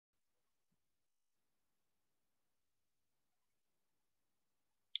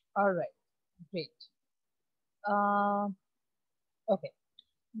All right, great. Uh, okay,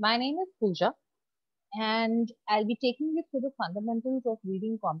 my name is Pooja, and I'll be taking you through the fundamentals of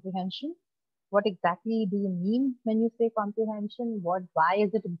reading comprehension. What exactly do you mean when you say comprehension? Why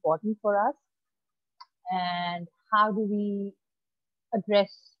is it important for us? And how do we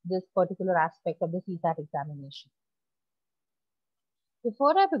address this particular aspect of the CSAT examination?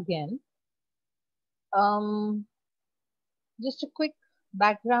 Before I begin, um, just a quick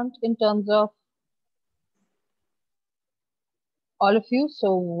background in terms of all of you.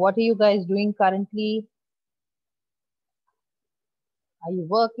 So, what are you guys doing currently? Are you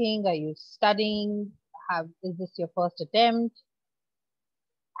working? Are you studying? Is this your first attempt?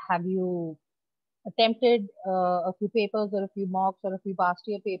 Have you attempted a few papers or a few mocks or a few past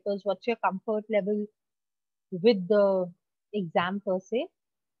year papers? What's your comfort level with the exam per se?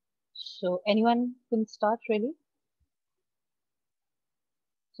 So anyone can start really.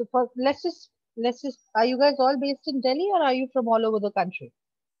 So first, let's just. Are you guys all based in Delhi or are you from all over the country?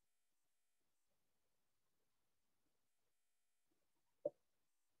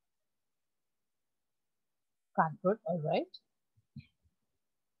 Kanpur. All right.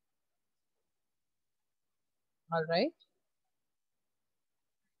 All right.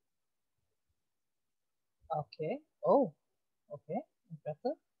 Okay. Oh. Okay.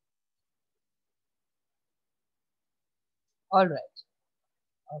 Impressive. All right.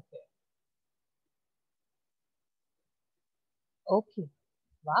 Okay. Okay.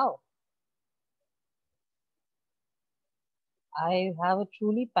 Wow. I have a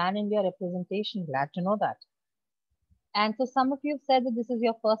truly pan-India representation. Glad to know that. And so some of you have said that this is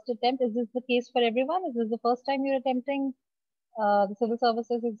your first attempt. Is this the case for everyone? Is this the first time you're attempting the civil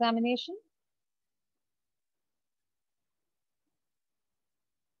services examination?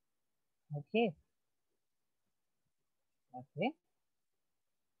 Okay. Okay.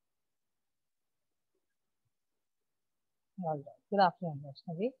 All right. Good afternoon,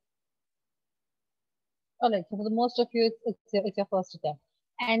 Vaishnavi. All right. So for the most of you, it's your first attempt.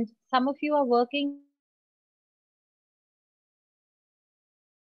 And some of you are working,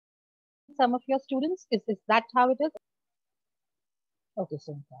 some of you are students. Is that how it is? Okay,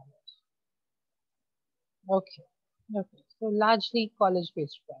 so in college. Okay. Okay. So largely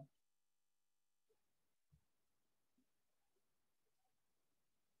college-based crime.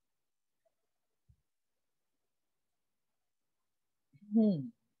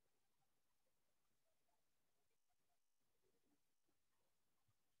 Hmm.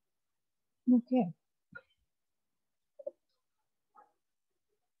 Okay.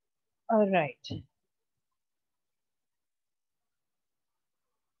 All right.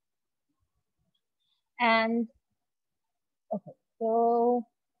 And okay. So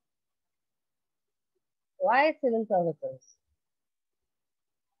why civil services?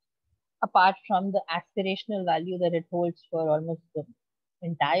 Apart from the aspirational value that it holds for almost the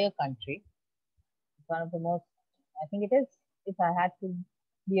entire country, it's one of the most, I think it is, if I had to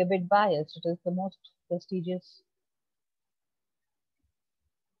be a bit biased, it is the most prestigious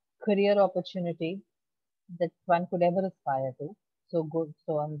career opportunity that one could ever aspire to. So good.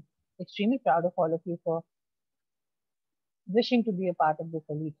 So I'm extremely proud of all of you for wishing to be a part of this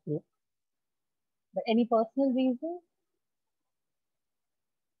elite group. But any personal reason?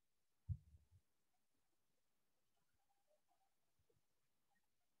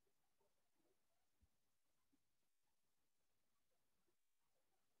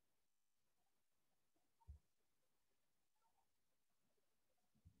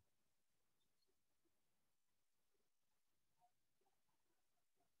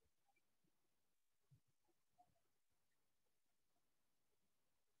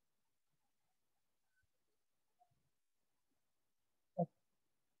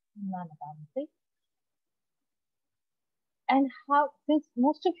 None apparently. And how, since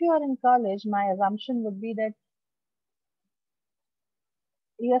most of you are in college, my assumption would be that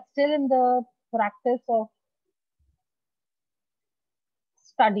you are still in the practice of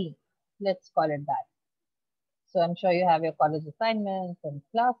study, let's call it that. So I'm sure you have your college assignments and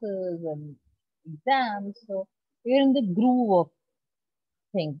classes and exams. So you're in the groove of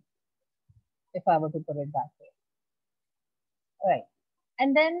things, if I were to put it that way. Right.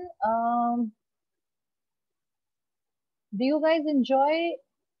 And then, do you guys enjoy?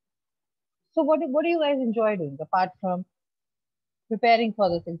 So what do you guys enjoy doing apart from preparing for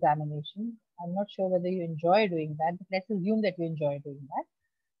this examination? I'm not sure whether you enjoy doing that, but let's assume that you enjoy doing that.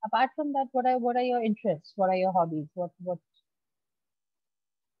 Apart from that, what are your interests? What are your hobbies? What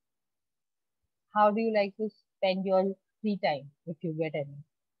how do you like to spend your free time if you get any?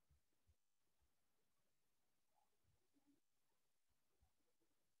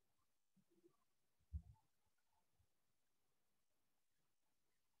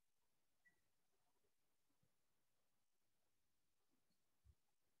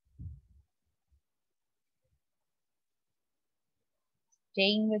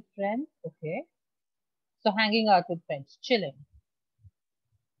 Staying with friends. Okay. So hanging out with friends, chilling,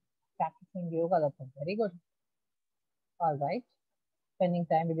 practicing yoga. That's very good. All right. Spending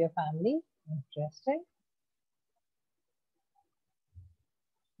time with your family. Interesting.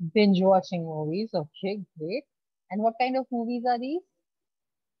 Binge watching movies. Okay, great. And what kind of movies are these?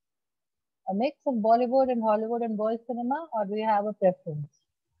 A mix of Bollywood and Hollywood and world cinema, or do you have a preference?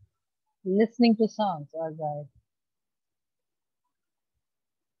 Listening to songs. All right.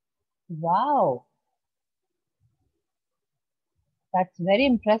 Wow, that's very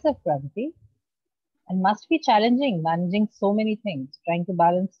impressive, Pragati. And must be challenging managing so many things, trying to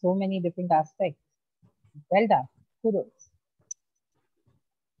balance so many different aspects. Well done. Kudos.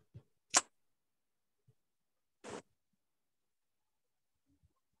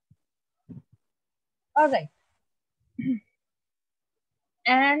 All right.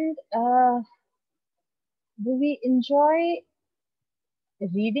 And do we enjoy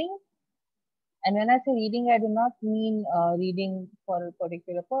reading? And when I say reading, I do not mean reading for a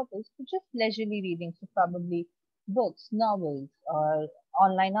particular purpose, but just leisurely reading. So probably books, novels, or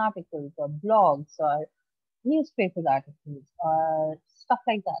online articles, or blogs, or newspaper articles, or stuff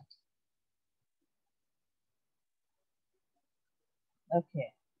like that.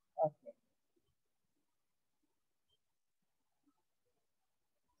 Okay. Okay.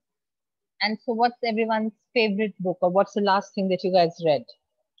 And so, what's everyone's favorite book, or what's the last thing that you guys read?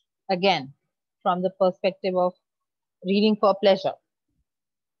 Again, from the perspective of reading for pleasure.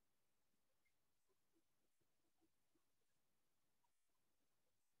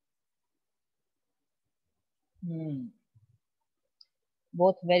 Hmm.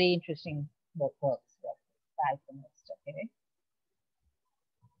 Both very interesting works. The Alchemist, okay.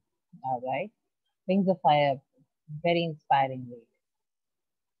 All right. Wings of Fire, very inspiring read.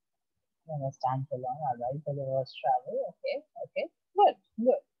 Gonna stand for long. All right. For the worst travel. Okay. Okay. Good.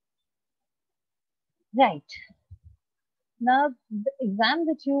 Good. Right. Now, the exam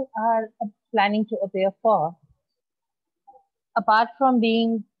that you are planning to appear for, apart from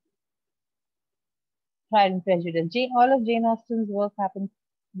being Pride and Prejudice, all of Jane Austen's works happen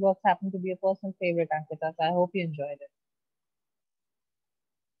to be a personal favorite, Ankita. So I hope you enjoyed it.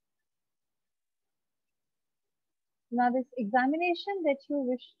 Now, this examination that you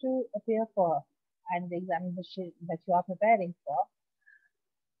wish to appear for, and the examination that you are preparing for,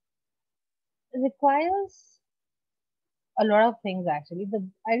 requires a lot of things actually. The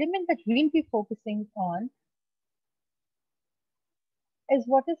element that we'll be focusing on is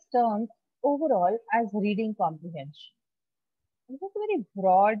what is termed overall as reading comprehension. This is a very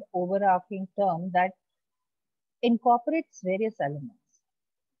broad, overarching term that incorporates various elements.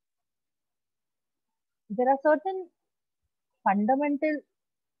 There are certain fundamental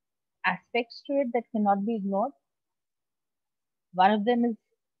aspects to it that cannot be ignored. One of them is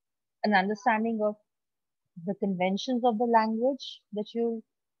an understanding of the conventions of the language that you'll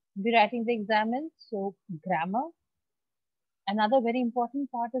be writing the exam in. So, grammar. Another very important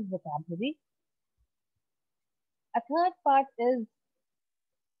part is vocabulary. A third part is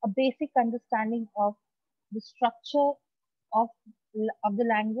a basic understanding of the structure of, of the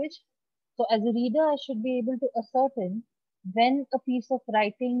language. So, as a reader, I should be able to ascertain when a piece of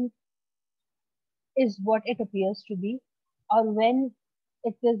writing is what it appears to be, or when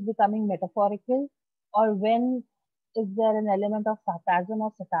it is becoming metaphorical, or when is there an element of sarcasm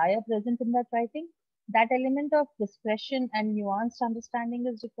or satire present in that writing. That element of discretion and nuanced understanding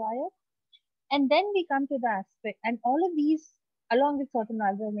is required. And then we come to the aspect, and all of these, along with certain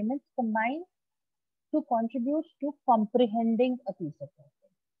other elements, combine to contribute to comprehending a piece of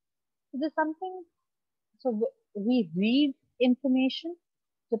writing. So there's something, so we read information.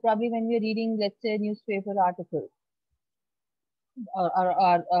 So probably when we're reading, let's say, a newspaper article,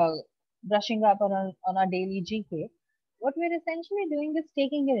 or brushing up on our daily GK, what we're essentially doing is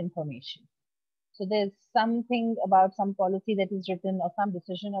taking in information. So there's something about some policy that is written, or some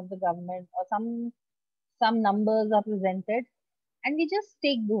decision of the government, or some numbers are presented, and we just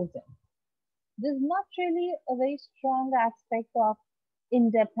take those in. There's not really a very strong aspect of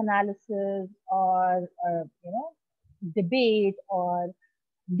in-depth analysis, or debate, or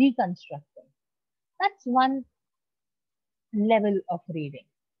deconstructing. That's one level of reading.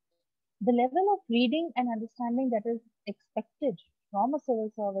 The level of reading and understanding that is expected from a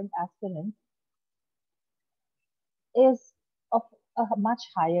civil servant aspirant is of a much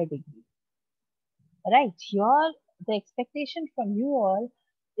higher degree. Right? The expectation from you all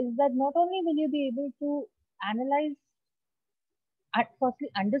is that not only will you be able to analyze, firstly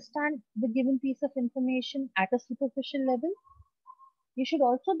understand the given piece of information at a superficial level, you should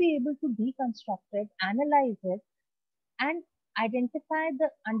also be able to deconstruct it, analyze it, and identify the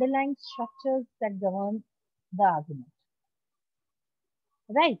underlying structures that govern the argument,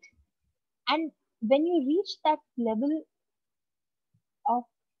 right? And when you reach that level of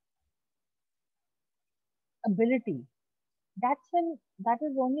ability, that's when that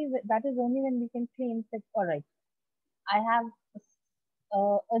is only when we can claim that all right, I have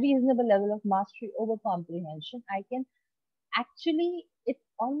a reasonable level of mastery over comprehension. I can actually, it's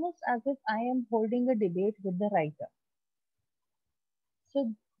almost as if I am holding a debate with the writer. So,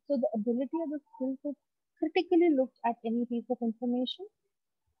 so the ability of the skill to critically look at any piece of information,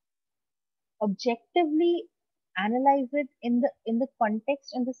 objectively analyze it in the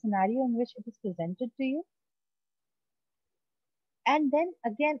context and the scenario in which it is presented to you, and then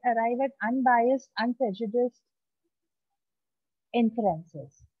again arrive at unbiased, unprejudiced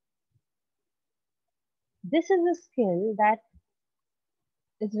inferences. This is a skill that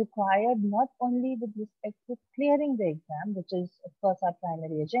is required not only with respect to clearing the exam, which is of course our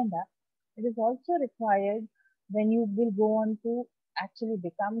primary agenda, it is also required when you will go on to actually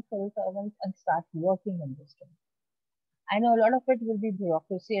become civil servants and start working in this job. I know a lot of it will be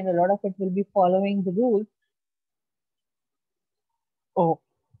bureaucracy and a lot of it will be following the rules. Oh,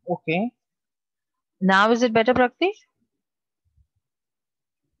 okay. Now is it better, Prakti?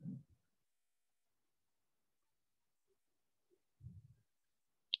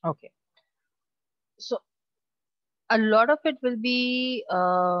 Okay. So a lot of it will be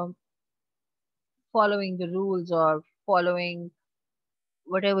following the rules or following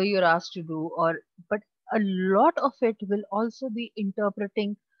whatever you're asked to do, or but a lot of it will also be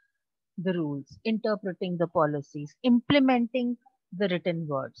interpreting the rules, interpreting the policies, implementing the written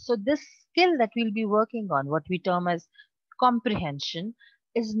words. So this skill that we'll be working on, what we term as comprehension,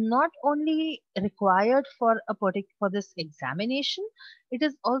 is not only required for for this examination, it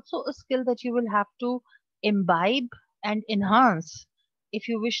is also a skill that you will have to imbibe and enhance if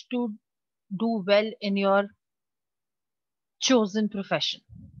you wish to do well in your chosen profession.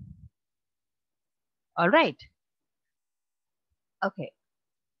 All right. Okay.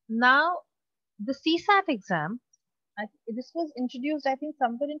 Now, the CSAT exam, this was introduced, I think,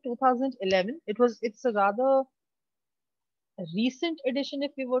 somewhere in 2011. It's a rather recent edition,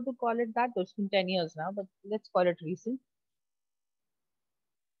 if we were to call it that. Though it's been 10 years now, but let's call it recent.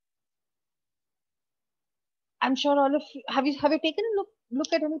 I'm sure all of you have you taken a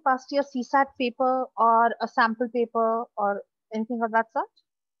look at any past year CSAT paper or a sample paper or anything of that sort?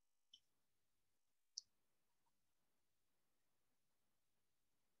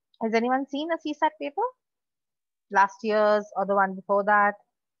 Has anyone seen a CSAT paper? Last year's or the one before that?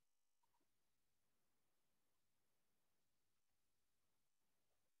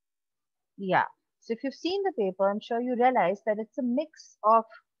 Yeah. So if you've seen the paper, I'm sure you realize that it's a mix of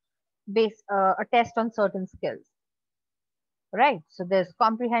a test on certain skills, right? So there's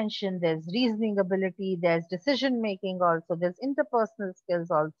comprehension, there's reasoning ability, there's decision making also, there's interpersonal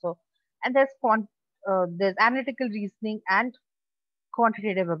skills also, and there's analytical reasoning and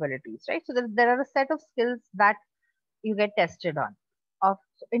quantitative abilities, right? So there are a set of skills that you get tested on. Of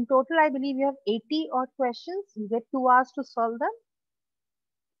in total, I believe you have 80 odd questions. You get 2 hours to solve them,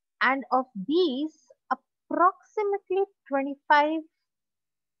 and of these, approximately 25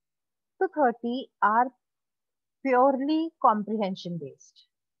 to 30 are purely comprehension based.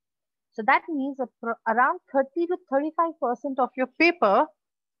 So that means around 30 to 35% of your paper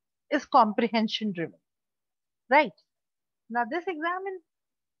is comprehension driven, right? Now, this exam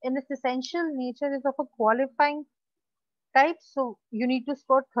in its essential nature is of a qualifying type. So you need to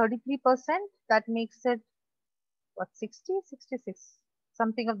score 33%. That makes it what, 60, 66,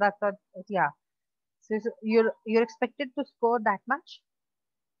 something of that sort. Yeah. So you're expected to score that much.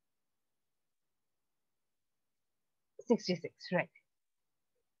 66, right?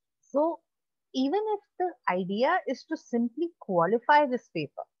 So even if the idea is to simply qualify this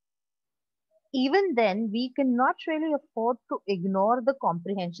paper, even then we cannot really afford to ignore the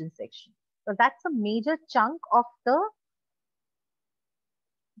comprehension section. So that's a major chunk of the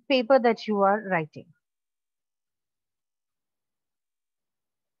paper that you are writing,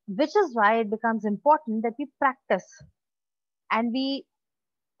 which is why it becomes important that we practice and we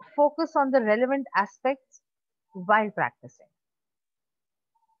focus on the relevant aspects while practicing.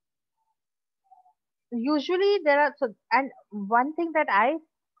 Usually there are, so, and one thing that I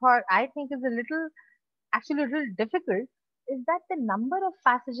think is a little, actually a little difficult, is that the number of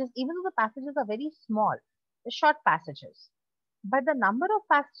passages, even though the passages are very small, the short passages, but the number of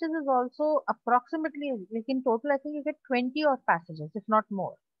passages is also approximately, like in total, I think you get 20 odd passages, if not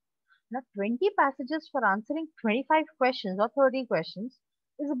more. Now, 20 passages for answering 25 questions or 30 questions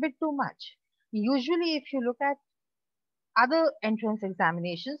is a bit too much. Usually, if you look at other entrance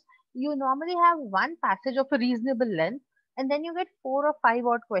examinations, you normally have one passage of a reasonable length, and then you get 4 or 5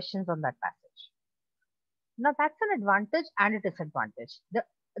 odd questions on that passage. Now that's an advantage and a disadvantage.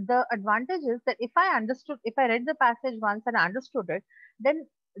 The advantage is that if I read the passage once and understood it, then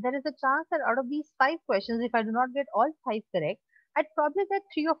there is a chance that out of these 5 questions, if I do not get all 5 correct, I'd probably get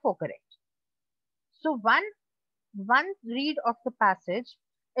 3 or 4 correct. So one read of the passage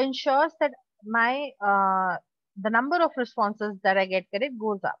ensures that my the number of responses that I get correct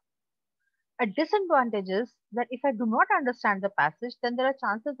goes up. A disadvantage is that if I do not understand the passage, then there are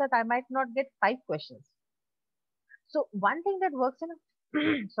chances that I might not get 5 questions. So one thing that works in a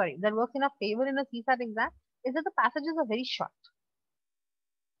sorry, that works in a favor in a CSAT exam is that the passages are very short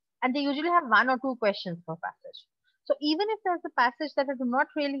and they usually have 1 or 2 questions per passage. So even if there's a passage that I do not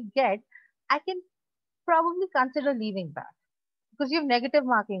really get, I can probably consider leaving that because you have negative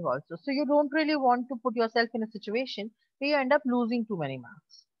marking also. So you don't really want to put yourself in a situation where you end up losing too many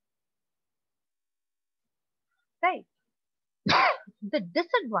marks. Right. The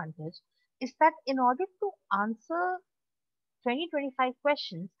disadvantage is that in order to answer 20-25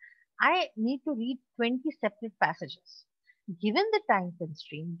 questions, I need to read 20 separate passages. Given the time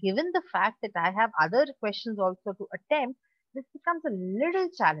constraint, given the fact that I have other questions also to attempt, this becomes a little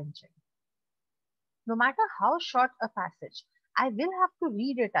challenging. No matter how short a passage, I will have to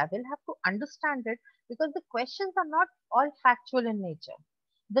read it, I will have to understand it because the questions are not all factual in nature.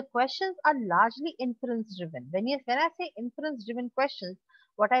 The questions are largely inference driven. When I say inference driven questions,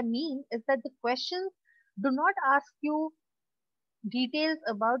 what I mean is that the questions do not ask you details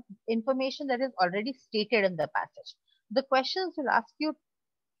about information that is already stated in the passage. The questions will ask you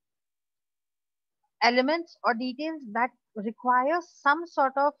elements or details that require some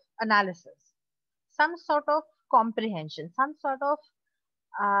sort of analysis, some sort of comprehension, some sort of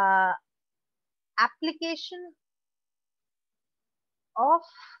uh, application of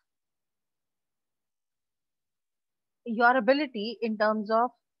your ability in terms of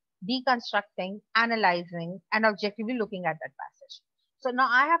deconstructing, analyzing, and objectively looking at that passage. So now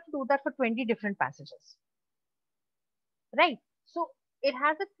I have to do that for 20 different passages, right? So it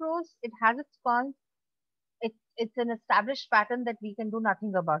has its pros, it has its cons. It's an established pattern that we can do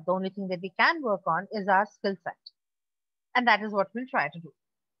nothing about. The only thing that we can work on is our skill set. And that is what we'll try to do.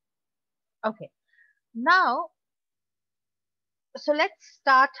 Okay. Now, so let's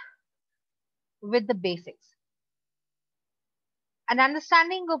start with the basics. An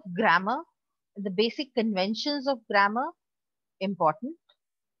understanding of grammar, the basic conventions of grammar, important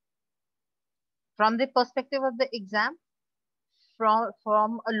from the perspective of the exam,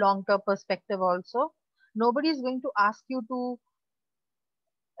 from a long-term perspective also. Nobody is going to ask you to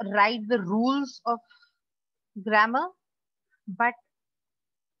write the rules of grammar, but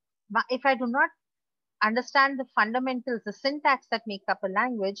if I do not understand the fundamentals, the syntax that make up a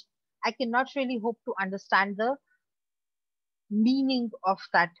language, I cannot really hope to understand the meaning of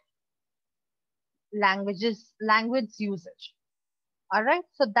that language usage. All right,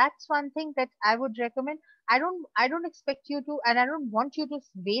 so that's one thing that I would recommend. I don't expect you to, and I don't want you to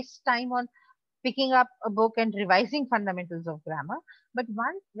waste time on picking up a book and revising fundamentals of grammar. But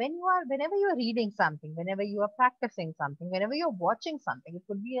whenever you are reading something, whenever you are practicing something, whenever you're watching something, it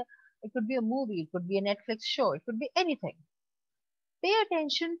could be a movie, it could be a Netflix show, it could be anything. Pay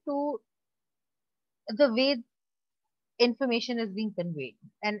attention to the way information is being conveyed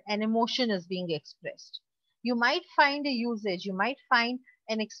and an emotion is being expressed. You might find a usage, you might find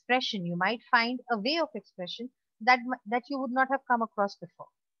an expression, you might find a way of expression that you would not have come across before,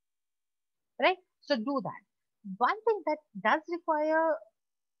 right? So do that. One thing that does require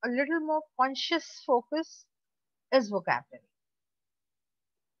a little more conscious focus is vocabulary.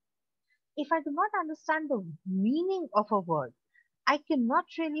 If I do not understand the meaning of a word, I cannot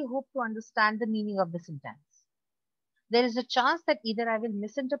really hope to understand the meaning of the sentence. There is a chance that either I will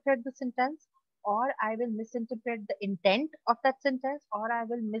misinterpret the sentence, or I will misinterpret the intent of that sentence, or I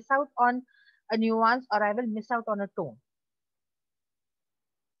will miss out on a nuance, or I will miss out on a tone.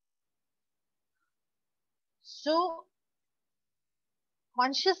 So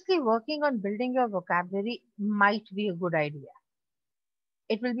consciously working on building your vocabulary might be a good idea.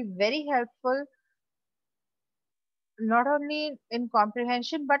 It will be very helpful not only in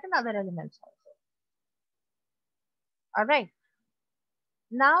comprehension but in other elements also. All right.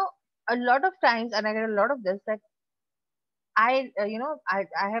 Now, a lot of times, and I get a lot of this, that I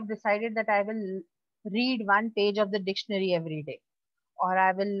have decided that I will read one page of the dictionary every day, or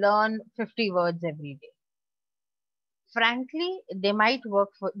I will learn 50 words every day. Frankly, this might work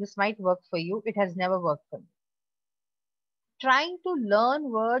for you. It has never worked for me. Trying to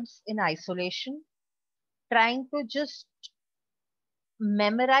learn words in isolation, trying to just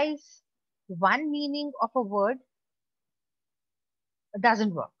memorize one meaning of a word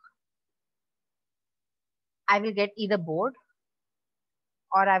doesn't work. I will get either bored,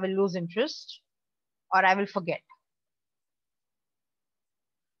 or I will lose interest, or I will forget.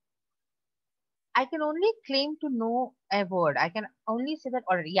 I can only claim to know a word. I can only say that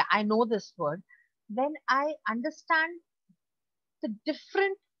already, yeah, I know this word, when I understand the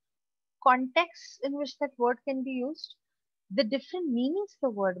different contexts in which that word can be used, the different meanings the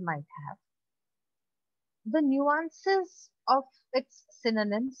word might have, the nuances of its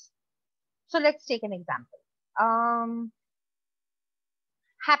synonyms. So let's take an example. Um,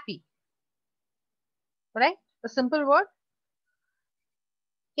 Happy, right? A simple word.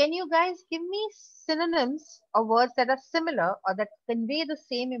 Can you guys give me synonyms or words that are similar or that convey the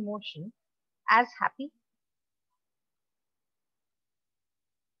same emotion as happy?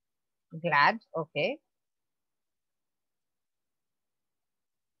 Glad, okay.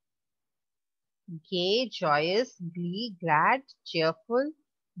 Gay, joyous, glee, glad, cheerful,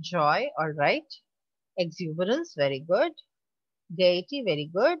 joy, all right. Exuberance, very good. Gaiety, very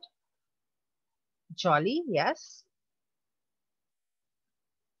good. Jolly, yes.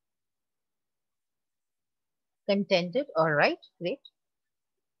 Contented, all right, great.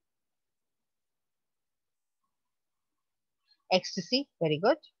 Ecstasy, very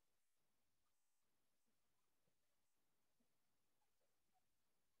good.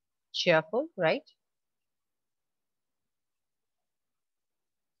 Cheerful, right.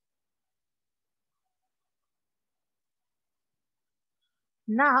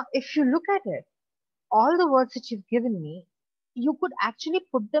 Now, if you look at it, all the words that you've given me, you could actually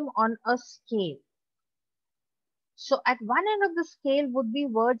put them on a scale. So at one end of the scale would be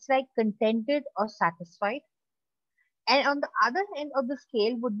words like contented or satisfied. And on the other end of the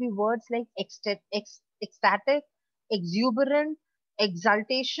scale would be words like ecstatic, exuberant,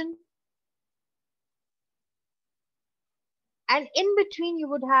 exultation. And in between you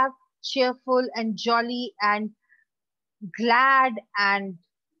would have cheerful and jolly and glad and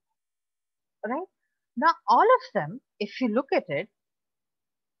right. Now all of them, if you look at it,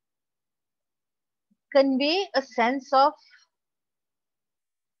 convey a sense of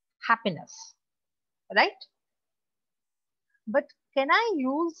happiness, right? But can I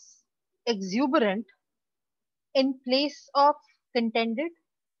use exuberant in place of contented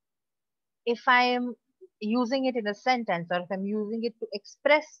if I am using it in a sentence or if I'm using it to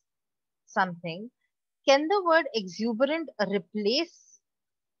express something? Can the word exuberant replace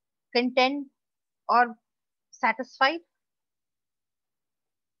content or satisfied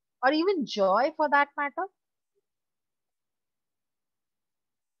or even joy for that matter?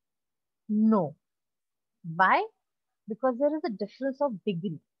 No. Why? Because there is a difference of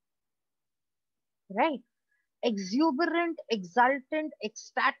degree, right? Exuberant, exultant,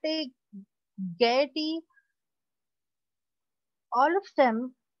 ecstatic, gaiety, all of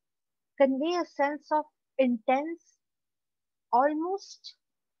them convey a sense of intense, almost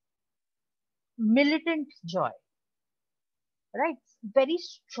militant joy, right? Very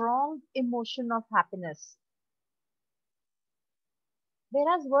strong emotion of happiness.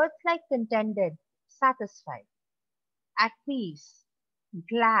 Whereas words like contented, satisfied, at peace,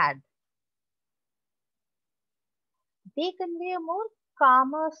 glad, they convey a more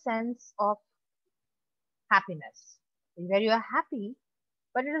calmer sense of happiness, where you are happy,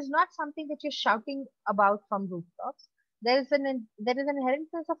 but it is not something that you're shouting about from rooftops. There is an inherent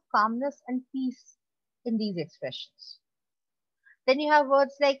sense of calmness and peace in these expressions. Then you have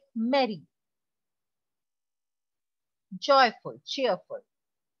words like merry, joyful, cheerful,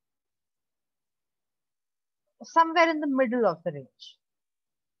 somewhere in the middle of the range.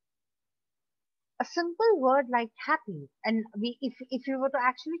 A simple word like happy, and if you were to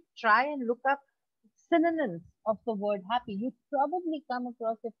actually try and look up synonyms of the word happy, you'd probably come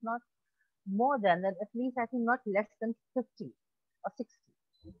across, if not more than that, at least I think not less than 50 or 60.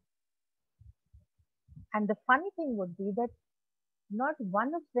 And the funny thing would be that not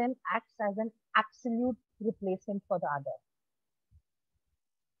one of them acts as an absolute replacement for the other.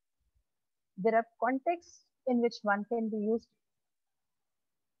 There are contexts in which one can be used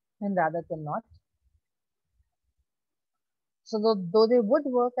and the other cannot. So though they would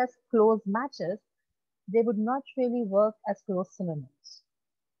work as close matches, they would not really work as close synonyms.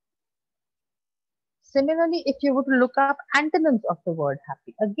 Similarly, if you were to look up antonyms of the word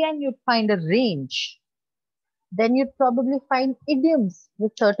happy, again you'd find a range. Then you'd probably find idioms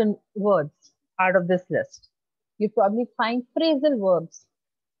with certain words out of this list. You'd probably find phrasal verbs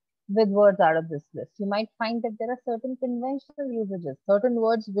with words out of this list. You might find that there are certain conventional usages. Certain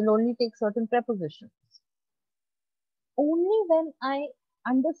words will only take certain prepositions. Only when I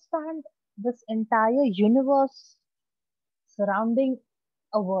understand this entire universe surrounding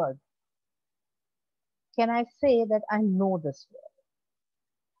a word can I say that I know this word.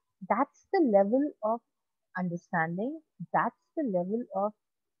 That's the level of understanding, that's the level of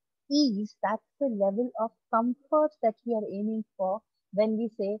ease, that's the level of comfort that we are aiming for when we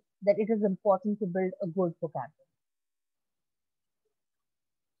say that it is important to build a good vocabulary.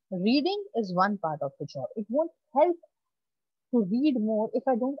 Reading is one part of the job. It won't help to read more if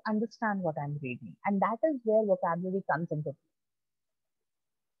I don't understand what I'm reading. And that is where vocabulary comes into play.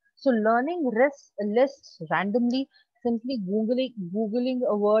 So learning lists randomly, simply Googling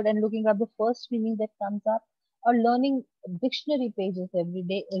a word and looking up the first meaning that comes up, or learning dictionary pages every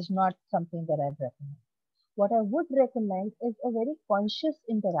day is not something that I'd recommend. What I would recommend is a very conscious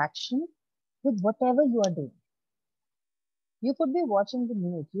interaction with whatever you are doing. You could be watching the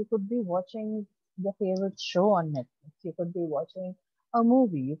news, you could be watching your favorite show on Netflix, you could be watching a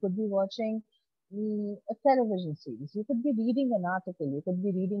movie, you could be watching a television series, you could be reading an article, you could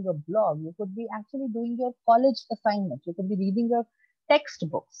be reading a blog, you could be actually doing your college assignments, you could be reading your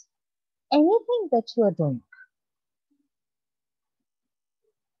textbooks. Anything that you are doing,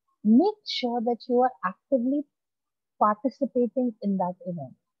 make sure that you are actively participating in that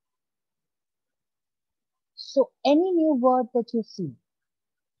event. So any new word that you see,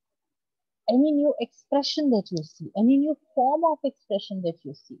 any new expression that you see, any new form of expression that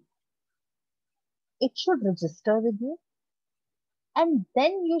you see, it should register with you. And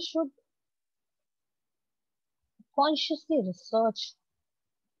then you should consciously research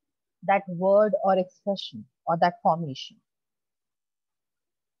that word or expression or that formation.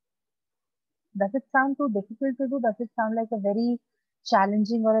 Does it sound too difficult to do? Does it sound like a very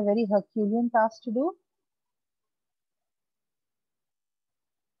challenging or a very Herculean task to do?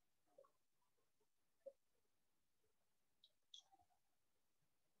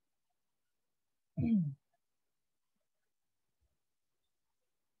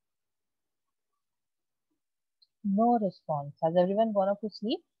 No response. Has everyone gone off to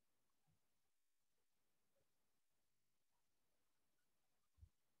sleep?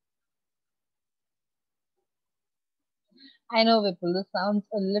 I know, Vipul, this sounds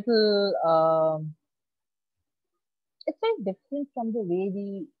a little, it's very different from the way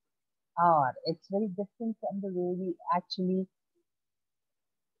we are. It's very different from the way we actually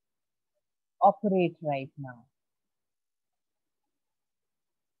operate right now.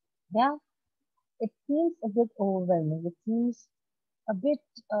 Yeah, it seems a bit overwhelming. It seems a bit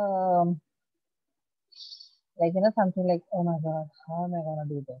like, something like, oh my God, how am I going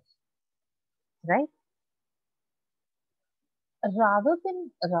to do this? Right? Rather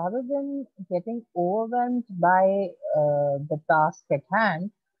than getting overwhelmed by the task at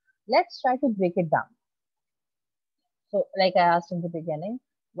hand, let's try to break it down. So, like I asked in the beginning,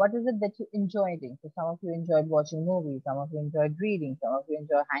 what is it that you enjoy doing? So, some of you enjoyed watching movies, some of you enjoyed reading, some of you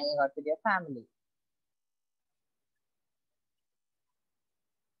enjoy hanging out with your family.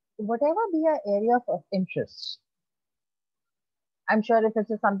 Whatever be your area of interest, I'm sure if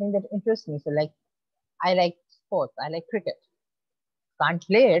it's something that interests me, so like I like sports, I like cricket, can't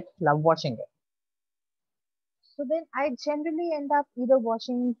play it, love watching it. So then I generally end up either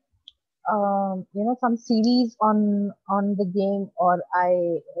watching some series on the game, or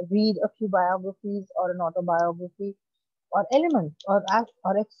I read a few biographies or an autobiography or elements or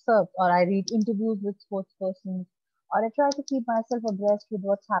excerpts, or I read interviews with sports persons, or I try to keep myself abreast with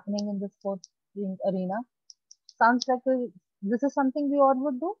what's happening in the sports arena. Sounds like this is something we all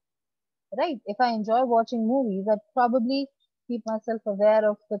would do, right? If I enjoy watching movies, I'd probably keep myself aware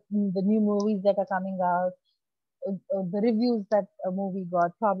of the new movies that are coming out, the reviews that a movie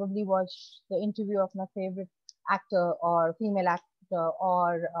got, probably watch the interview of my favorite actor or female actor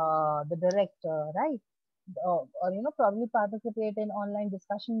or the director, right? Or probably participate in online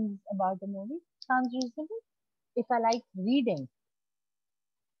discussions about the movie. Sounds reasonable. If I like reading,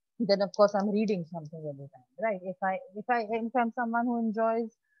 then of course I'm reading something every time, right? If I'm someone who enjoys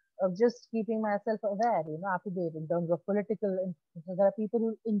just keeping myself aware, up to date in terms of political, so there are people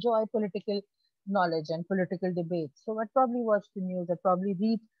who enjoy political knowledge and political debates. So I'd probably watch the news, I'd probably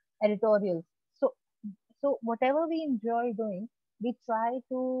read editorials. So whatever we enjoy doing, we try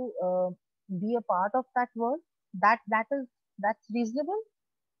to be a part of that world. That's reasonable.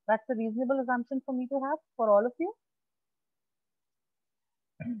 That's a reasonable assumption for me to have for all of you.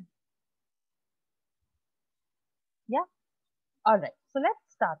 Yeah. All right. So let's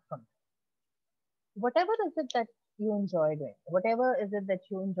start from whatever is it that you enjoy doing, whatever is it that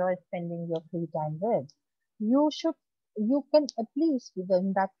you enjoy spending your free time with, you can at least,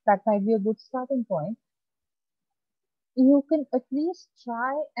 then that might be a good starting point. you can at least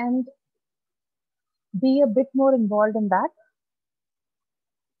try and be a bit more involved in that.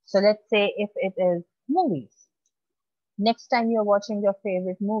 So let's say if it is movies, next time you're watching your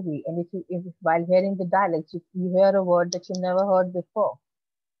favorite movie, and if while hearing the dialects, you hear a word that you never heard before,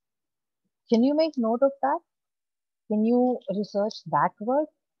 can you make note of that? Can you research that word?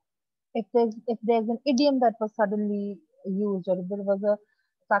 If there's an idiom that was suddenly used, or if there was a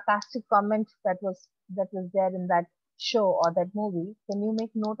sarcastic comment that was there in that show or that movie, can you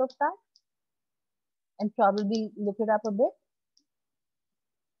make note of that and probably look it up a bit?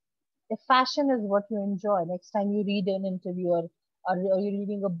 If fashion is what you enjoy, next time you read an interview, or you're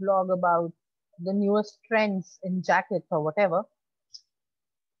reading a blog about the newest trends in jackets or whatever,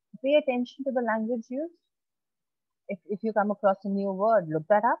 pay attention to the language used. If you come across a new word, look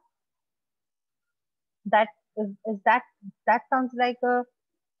that up. That is that sounds like a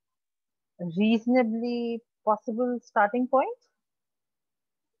reasonably possible starting point.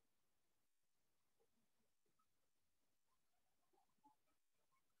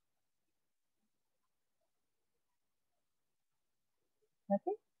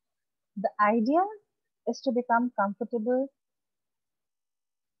 Okay. The idea is to become comfortable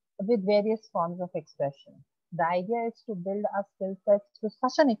with various forms of expression. The idea is to build our skill sets to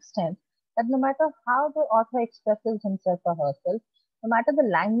such an extent that no matter how the author expresses himself or herself, no matter the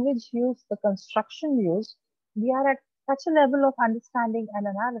language used, the construction used, we are at such a level of understanding and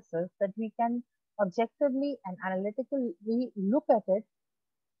analysis that we can objectively and analytically look at it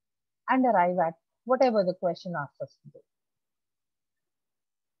and arrive at whatever the question asks us to do.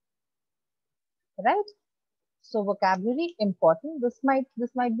 Right? So vocabulary important. This might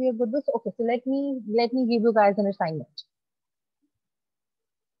be a good one. So, okay, so let me give you guys an assignment.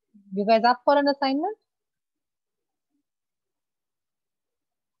 You guys up for an assignment?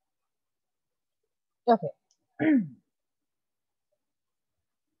 Okay.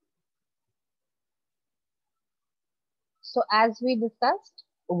 So as we discussed,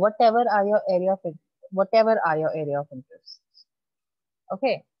 whatever are your area of interest.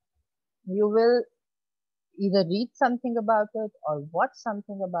 Okay. You will either read something about it or watch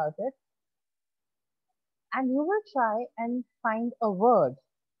something about it, and you will try and find a word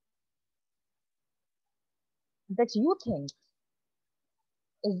that you think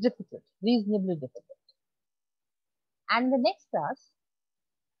is difficult, reasonably difficult. And the next class,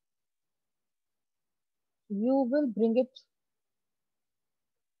 you will bring it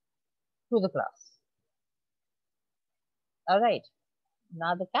to the class. All right.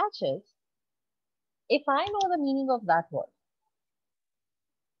 Now the catch is, if I know the meaning of that word,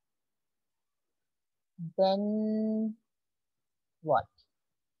 then what?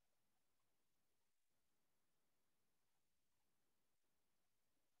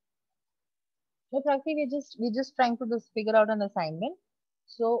 So practically we're just trying to just figure out an assignment.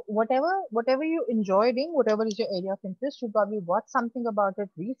 So whatever you enjoy doing, whatever is your area of interest, you probably watch something about it,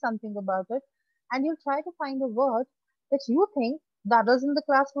 read something about it, and you'll try to find a word that you think the others in the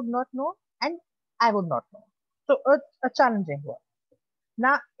class would not know and I would not know. So a challenging word.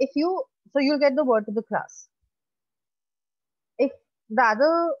 Now if you so you'll get the word to the class. If the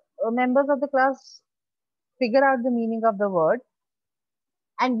other members of the class figure out the meaning of the word,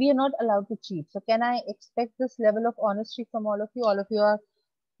 and we are not allowed to cheat. So can I expect this level of honesty from all of you? All of you are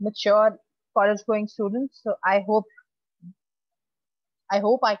mature college going students. So I hope I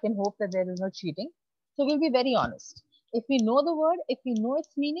can hope that there is no cheating. So we'll be very honest. If we know the word, if we know its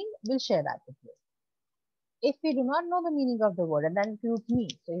meaning, we'll share that with you. If we do not know the meaning of the word, and that includes me,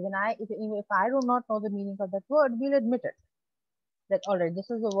 so even if I do not know the meaning of that word, we'll admit it. That all right, this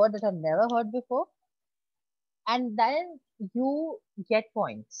is a word that I've never heard before, and then you get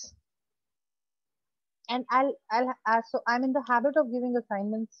points. And so I'm in the habit of giving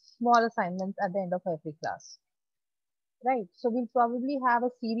assignments, small assignments at the end of every class, right? So we'll probably have a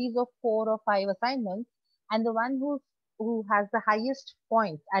series of 4 or 5 assignments, and the one who has the highest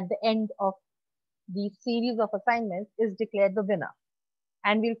points at the end of the series of assignments is declared the winner,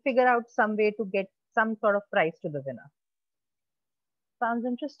 and we'll figure out some way to get some sort of prize to the winner. Sounds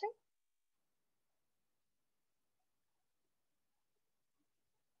interesting?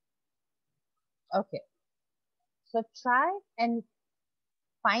 Okay. So try and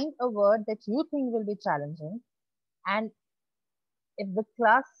find a word that you think will be challenging, and if the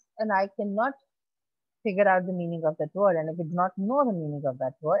class and I cannot figure out the meaning of that word, and if we do not know the meaning of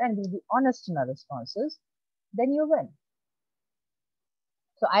that word and we'll be honest in our responses, then you win.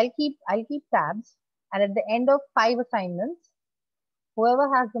 So I'll keep tabs, and at the end of 5 assignments, whoever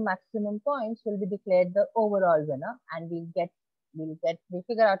has the maximum points will be declared the overall winner, and we'll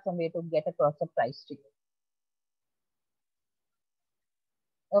figure out some way to get across a prize to you.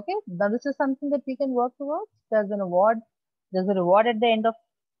 Okay, now this is something that we can work towards. There's a reward at the end of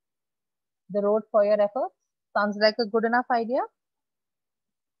the road for your efforts. Sounds like a good enough idea,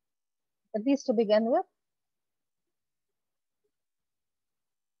 at least to begin with.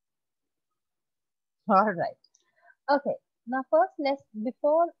 All right. Okay. Now, first,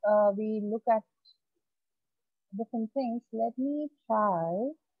 before we look at different things, let me try.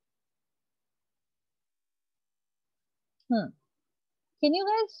 Hmm. Can you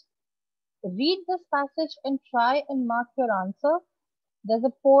guys read this passage and try and mark your answer? There's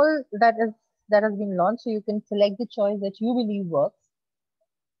a poll that has been launched, so you can select the choice that you believe works.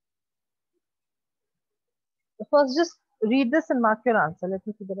 First, just read this and mark your answer. Let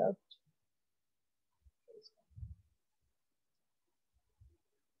me figure out.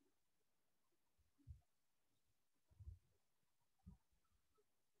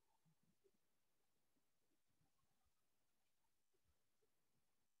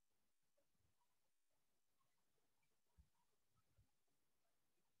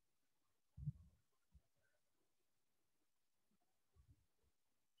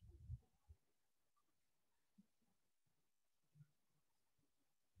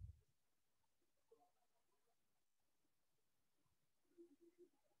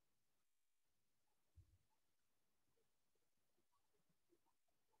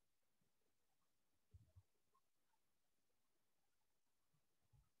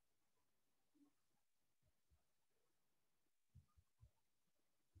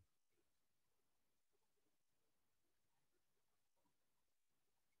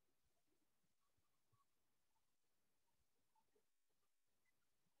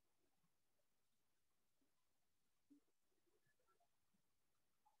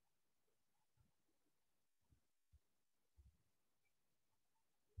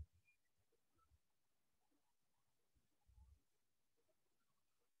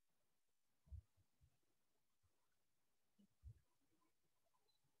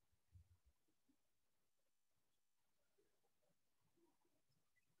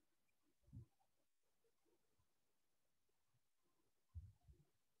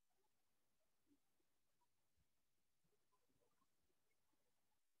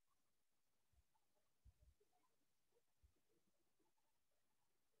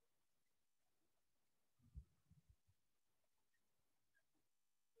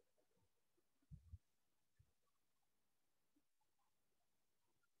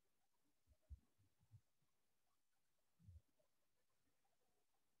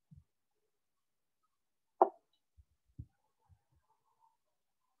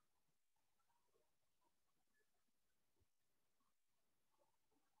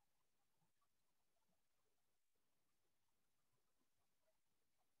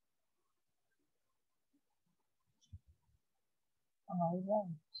 All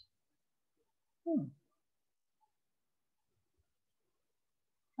right. Hmm.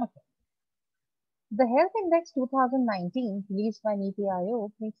 Okay. The Health Index 2019, released by NITI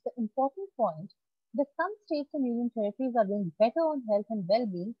Aayog, makes the important point that some states and union territories are doing better on health and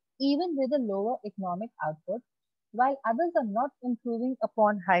well-being, even with a lower economic output, while others are not improving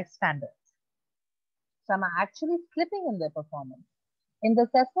upon high standards. Some are actually slipping in their performance. In the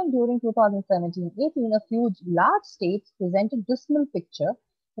assessment during 2017-18, a few large states present a dismal picture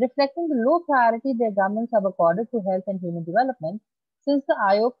reflecting the low priority their governments have accorded to health and human development since the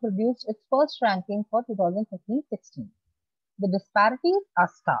Ayog produced its first ranking for 2015-16. The disparities are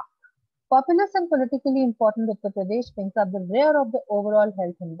stark. Populous and politically important Uttar Pradesh brings up the rear of the overall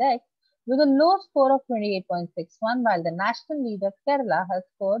health index with a low score of 28.61, while the national leader Kerala has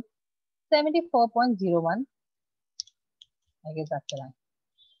scored 74.01. I guess that's the line.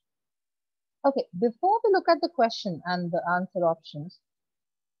 Okay, before we look at the question and the answer options,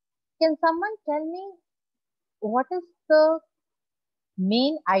 can someone tell me what is the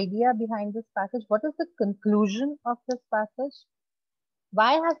main idea behind this passage? What is the conclusion of this passage?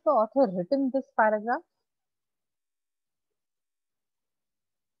 Why has the author written this paragraph?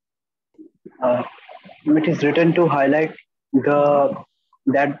 Uh, it is written to highlight the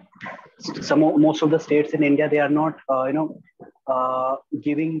that most of the states in India, they are not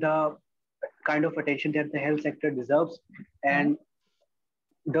giving the kind of attention that the health sector deserves, Hmm? and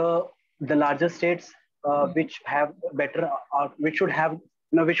the larger states which have better which should have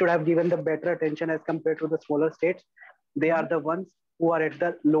which should have given the better attention as compared to the smaller states, they Hmm? are the ones who are at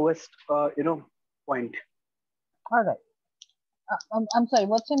the lowest point. All right. I'm sorry,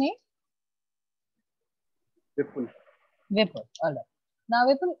 what's your name? Vipul. Vipul. All right. Now,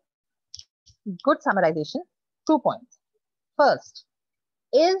 Vipul, good summarization. 2 points. First,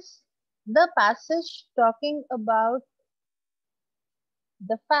 is the passage talking about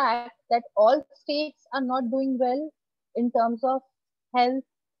the fact that all states are not doing well in terms of health,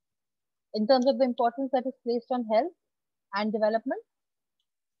 in terms of the importance that is placed on health and development?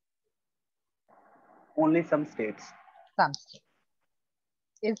 Only some states. Some states.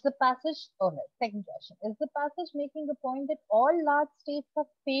 Is the passage, all right, second question. Is the passage making the point that all large states have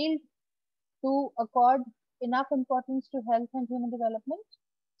failed to accord enough importance to health and human development?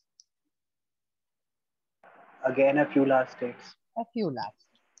 Again, a few last states. A few large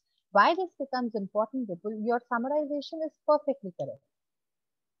states. Why this becomes important, Vipul? Your summarization is perfectly correct.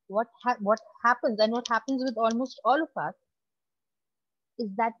 What happens, and what happens with almost all of us, is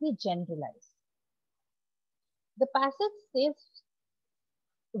that we generalize. The passage says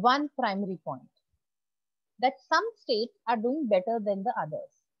one primary point, that some states are doing better than the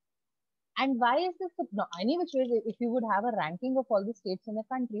others. And why is this? No, any which way, if you would have a ranking of all the states in the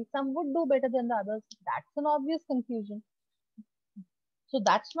country, some would do better than the others. That's an obvious conclusion. So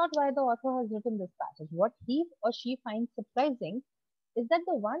that's not why the author has written this passage. What he or she finds surprising is that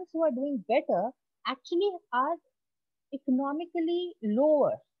the ones who are doing better actually are economically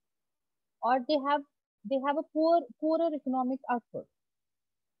lower, or they have a poorer economic output.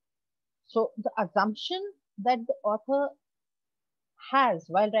 So the assumption that the author has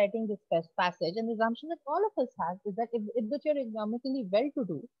while writing this passage, and the assumption that all of us has, is that if you're economically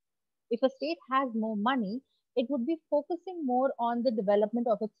well-to-do, if a state has more money, it would be focusing more on the development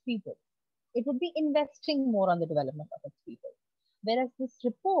of its people. It would be investing more on the development of its people. Whereas this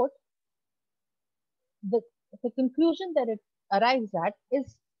report, the, the conclusion that it arrives at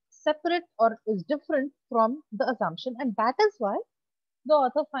is separate or is different from the assumption, and that is why the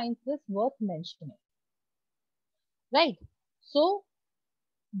author finds this worth mentioning. Right? So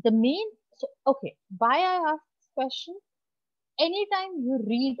okay, why I ask this question? Anytime you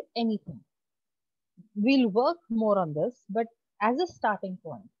read anything, we'll work more on this, but as a starting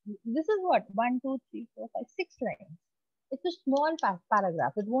point, this is what, 1, 2, 3, 4, 5, 6 lines. It's a small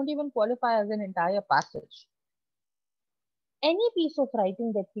paragraph. It won't even qualify as an entire passage. Any piece of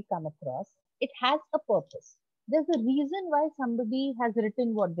writing that we come across, it has a purpose. There's a reason why somebody has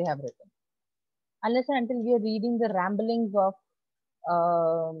written what they have written. Unless and until we are reading the ramblings of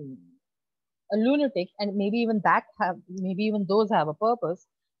um, a lunatic, and maybe even those have a purpose.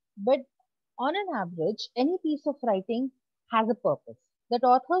 But on an average, any piece of writing has a purpose. That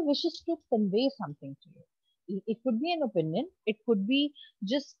author wishes to convey something to you. It could be an opinion, it could be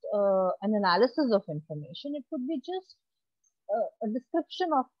just an analysis of information, it could be just a description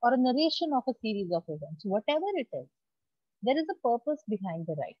of or a narration of a series of events. Whatever it is, there is a purpose behind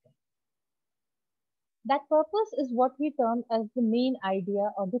the writing. That purpose is what we term as the main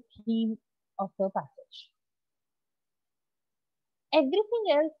idea or the theme of the passage. Everything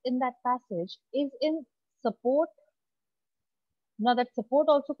else in that passage is in support. Now, that support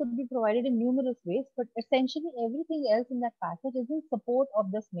also could be provided in numerous ways, but essentially everything else in that passage is in support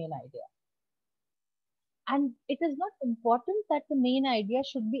of this main idea. And it is not important that the main idea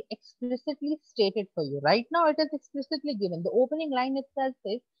should be explicitly stated for you. Right now, it is explicitly given. The opening line itself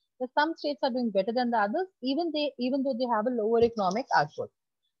says that some states are doing better than the others, even though they have a lower economic output.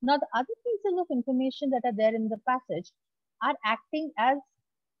 Now, the other pieces of information that are there in the passage are acting as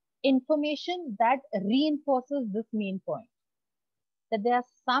information that reinforces this main point. That there are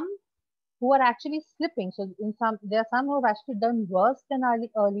some who are actually slipping. So there are some who have actually done worse than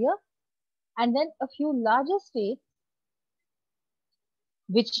earlier, and then a few larger states,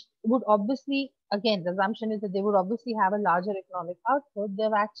 which would obviously, again, the assumption is that they would obviously have a larger economic output. They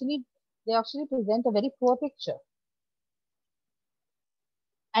actually present a very poor picture.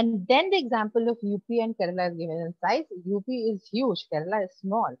 And then the example of UP and Kerala is given in size. UP is huge, Kerala is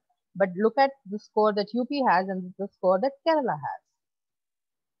small. But look at the score that UP has and the score that Kerala has.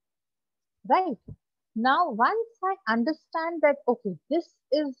 Right. Now, once I understand that, okay, this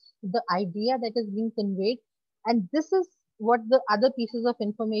is the idea that is being conveyed, and this is what the other pieces of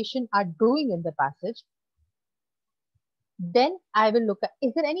information are doing in the passage, then I will look at,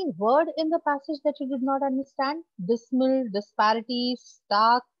 is there any word in the passage that you did not understand? Dismal, disparity,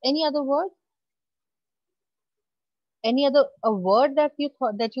 stark, any other word? Any other a word that you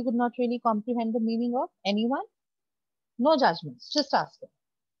thought that you could not really comprehend the meaning of? Anyone? No judgments, just asking.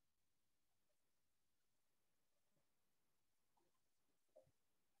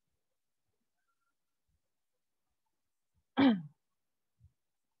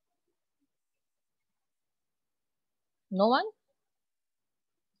 No one?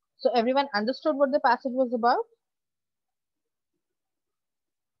 So everyone understood what the passage was about?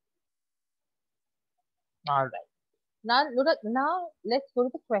 All right. Now let's go to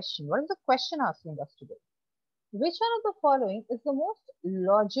the question. What is the question asking us today? Which one of the following is the most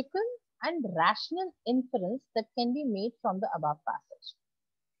logical and rational inference that can be made from the above passage?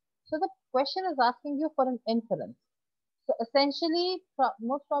 So the question is asking you for an inference. So essentially,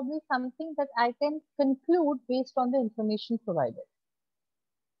 most probably something that I can conclude based on the information provided.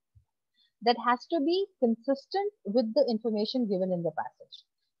 That has to be consistent with the information given in the passage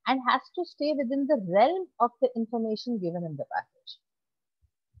and has to stay within the realm of the information given in the passage.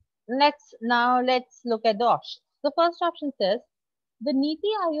 Let's look at the options. The first option says the Niti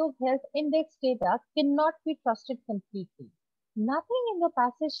Aayog Health Index data cannot be trusted completely. Nothing in the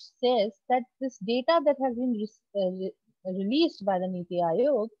passage says that this data that has been released by the Niti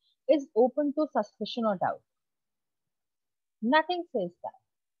Aayog is open to suspicion or doubt. Nothing says that.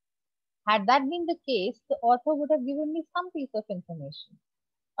 Had that been the case, the author would have given me some piece of information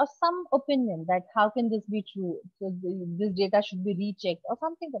or some opinion that how can this be true? So this data should be rechecked or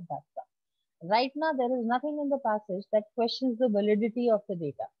something of that stuff. Right now, there is nothing in the passage that questions the validity of the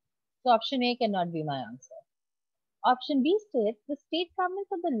data. So option A cannot be my answer. Option B states the state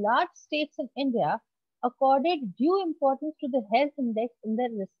governments of the large states in India accorded due importance to the health index in their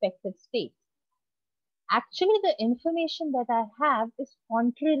respective states. Actually, the information that I have is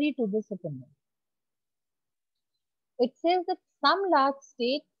contrary to this opinion. It says that some large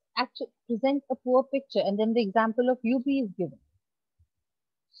states actually present a poor picture, and then the example of UP is given.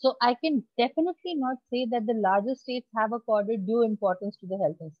 So I can definitely not say that the larger states have accorded due importance to the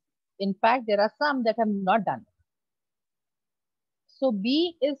health institute. In fact, there are some that have not done it. So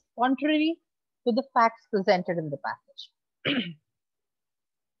B is contrary to the facts presented in the passage.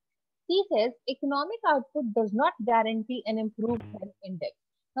 C says economic output does not guarantee an improved health index.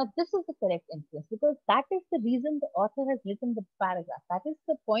 Now, this is the correct inference because that is the reason the author has written the paragraph. That is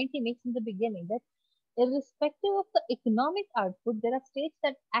the point he makes in the beginning that irrespective of the economic output, there are states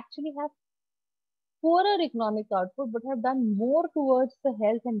that actually have poorer economic output but have done more towards the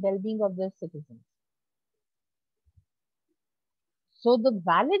health and well-being of their citizens. So the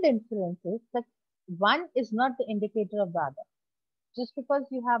valid inference is that one is not the indicator of the other. Just because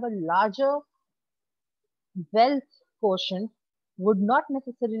you have a larger wealth quotient would not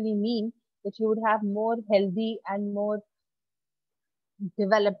necessarily mean that you would have more healthy and more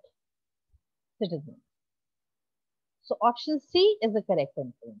developed citizens. So option C is the correct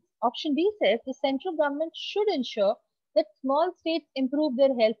inference. Option D says the central government should ensure that small states improve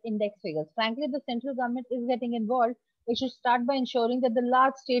their health index figures. Frankly, the central government is getting involved. They should start by ensuring that the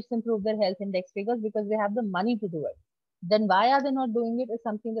large states improve their health index figures because they have the money to do it. Then why are they not doing it is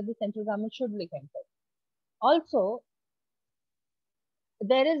something that the central government should look into. Also,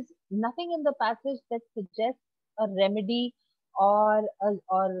 there is nothing in the passage that suggests a remedy or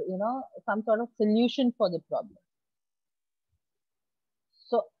some sort of solution for the problem.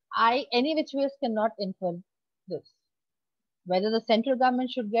 So I any which ways cannot infer this. Whether the central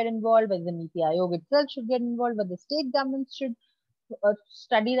government should get involved, whether the Niti Aayog itself should get involved, whether the state governments should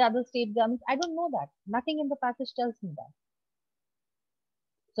study the other state governments, I don't know that. Nothing in the passage tells me that.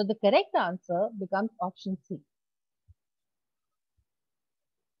 So the correct answer becomes option C.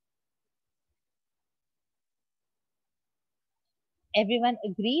 Everyone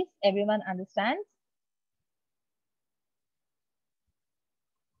agrees, everyone understands.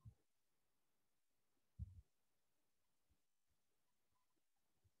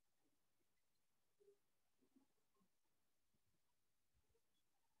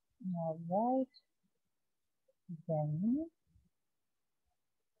 All right, then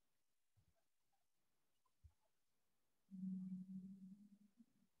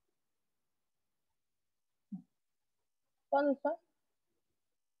Palsa.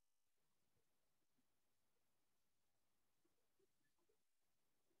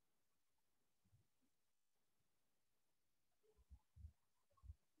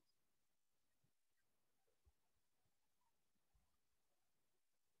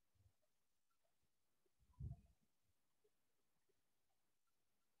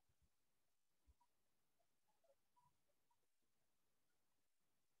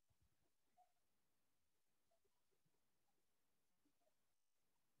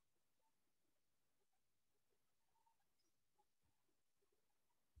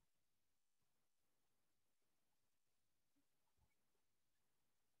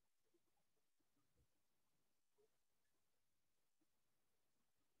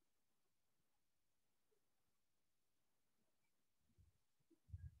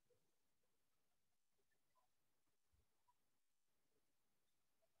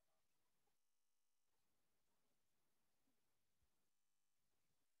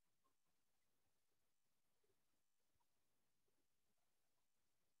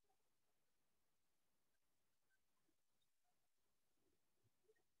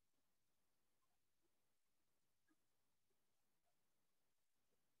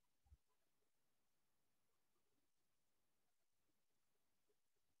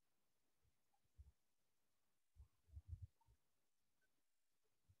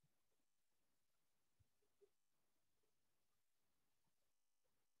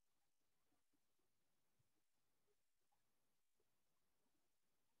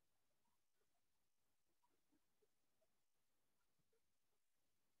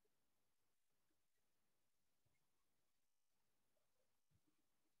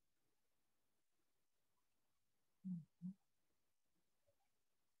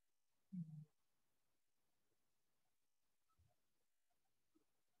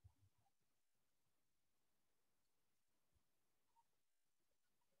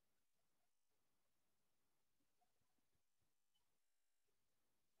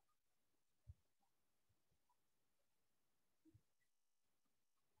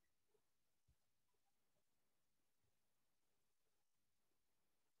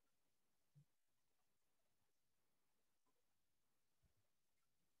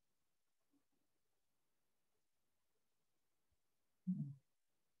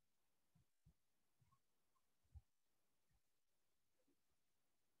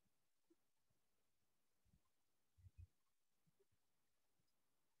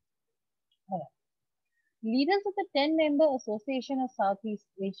 Alright. Leaders of the 10-member Association of Southeast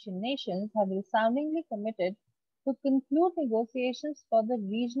Asian Nations have resoundingly committed to conclude negotiations for the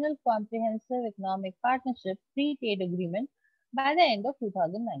Regional Comprehensive Economic Partnership Free Trade Agreement by the end of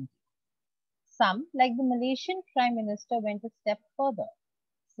 2019. Some, like the Malaysian Prime Minister, went a step further,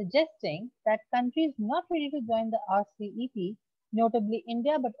 suggesting that countries not ready to join the RCEP, notably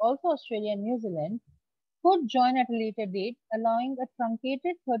India but also Australia and New Zealand, could join at a later date, allowing a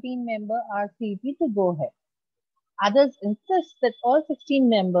truncated 13-member RCEP to go ahead. Others insist that all 16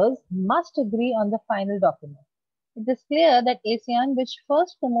 members must agree on the final document. It is clear that ASEAN, which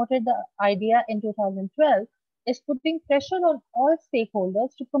first promoted the idea in 2012, is putting pressure on all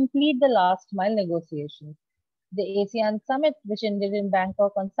stakeholders to complete the last mile negotiations. The ASEAN summit, which ended in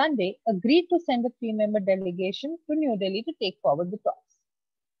Bangkok on Sunday, agreed to send a 3-member delegation to New Delhi to take forward the talks.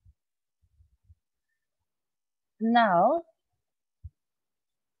 Now,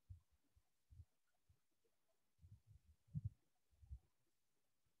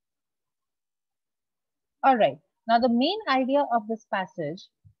 all right. Now, the main idea of this passage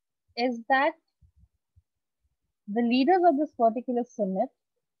is that the leaders of this particular summit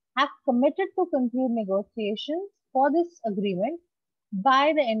have committed to conclude negotiations for this agreement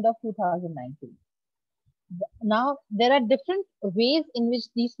by the end of 2019. Now, there are different ways in which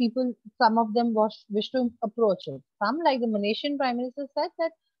these people, some of them wish to approach it. Some, like the Malaysian Prime Minister, said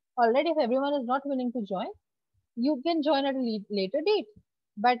that already if everyone is not willing to join, you can join at a later date.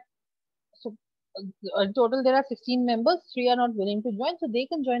 But so total there are 16 members, 3 are not willing to join, so they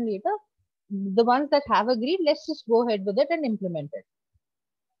can join later. The ones that have agreed, let's just go ahead with it and implement it.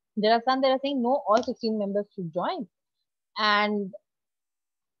 There are some that are saying no, all 16 members should join, and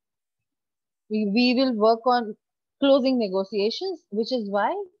we will work on closing negotiations, which is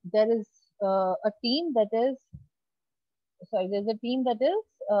why there is a team that is sorry, there's a team that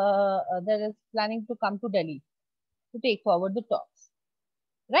is planning to come to Delhi to take forward the talks.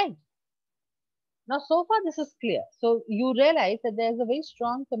 Right. Now, so far, this is clear. So you realize that there is a very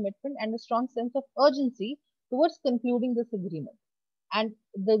strong commitment and a strong sense of urgency towards concluding this agreement. And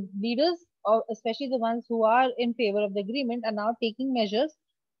the leaders, or especially the ones who are in favor of the agreement, are now taking measures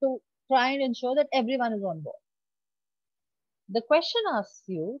to try and ensure that everyone is on board. The question asks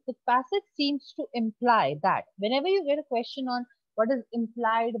you, the passage seems to imply that whenever you get a question on what is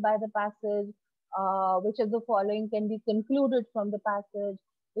implied by the passage, which of the following can be concluded from the passage,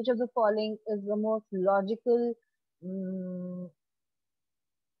 which of the following is the most logical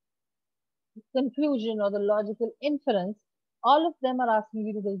conclusion or the logical inference, all of them are asking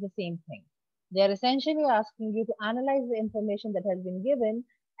you to do the same thing. They are essentially asking you to analyze the information that has been given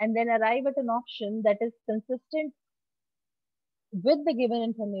and then arrive at an option that is consistent with the given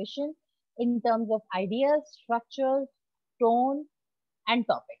information in terms of ideas, structures, tone, and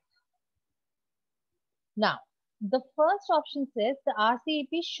topic. Now, the first option says the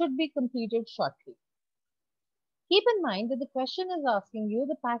RCEP should be completed shortly. Keep in mind that the question is asking you,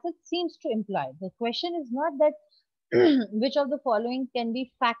 the passage seems to imply. The question is not that which of the following can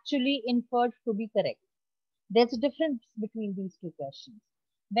be factually inferred to be correct. There's a difference between these two questions.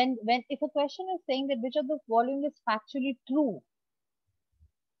 When if a question is saying that which of the following is factually true,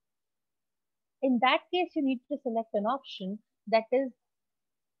 in that case, you need to select an option that is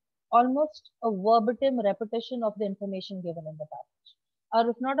almost a verbatim repetition of the information given in the passage. Or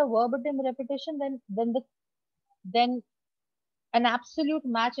if not a verbatim repetition, then an absolute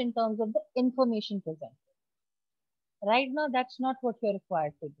match in terms of the information presented. Right now, that's not what you're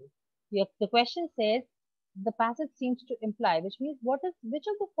required to do. The question says the passage seems to imply, which means which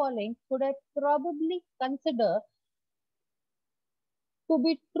of the following could I probably consider to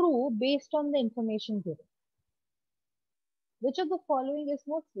be true based on the information given? Which of the following is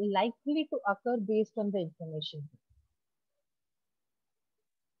most likely to occur based on the information given?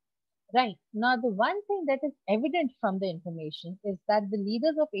 Right. Now, the one thing that is evident from the information is that the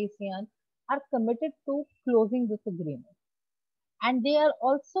leaders of ASEAN are committed to closing this agreement, and they are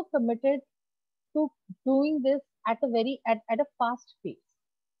also committed to doing this at a fast pace,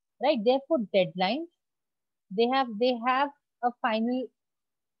 right? Therefore, deadlines, they have a final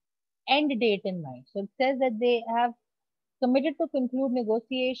end date in mind. So it says that they have committed to conclude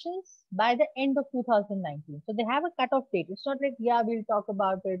negotiations by the end of 2019. So they have a cutoff date. It's not like, yeah, we'll talk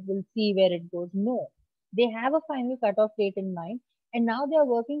about it, we'll see where it goes. No, they have a final cutoff date in mind. And now they are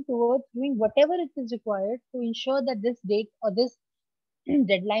working towards doing whatever it is required to ensure that this date or this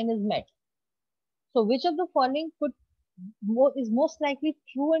deadline is met. So which of the following is most likely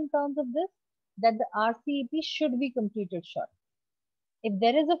true in terms of this? That the RCEP should be completed short. If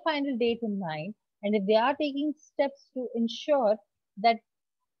there is a final date in mind, and if they are taking steps to ensure that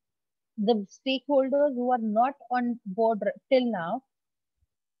the stakeholders who are not on board till now,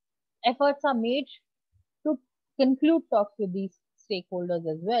 efforts are made to conclude talks with these stakeholders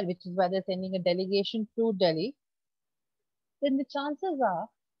as well, which is why they're sending a delegation to Delhi, then the chances are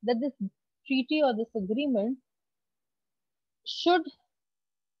that this treaty or this agreement should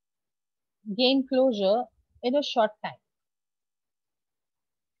gain closure in a short time.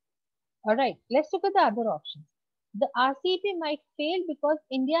 All right, let's look at the other options. The RCEP might fail because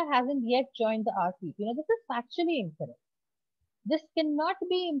India hasn't yet joined the RCEP. This is factually incorrect. This cannot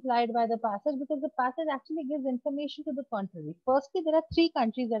be implied by the passage because the passage actually gives information to the contrary. Firstly, there are 3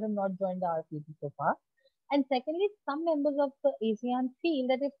 countries that have not joined the RCEP so far. And secondly, some members of the ASEAN feel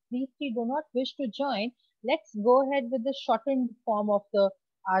that if these 3 do not wish to join, let's go ahead with the shortened form of the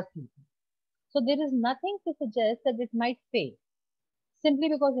RCEP. So there is nothing to suggest that it might fail simply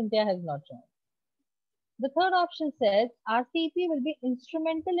because India has not joined. The third option says RCEP will be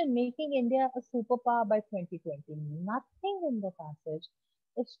instrumental in making India a superpower by 2020. Nothing in the passage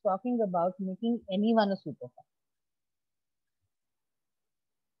is talking about making anyone a superpower.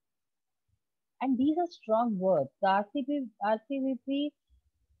 And these are strong words. The RCEP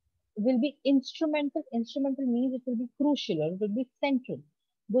will be instrumental. Instrumental means it will be crucial or it will be central.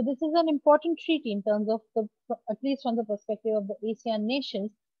 Though this is an important treaty in terms of at least from the perspective of the ASEAN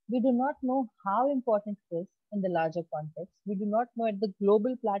nations, we do not know how important it is in the larger context. We do not know at the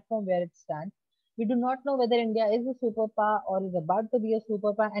global platform where it stands. We do not know whether India is a superpower or is about to be a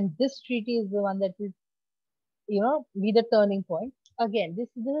superpower, and this treaty is the one that will, be the turning point. Again, this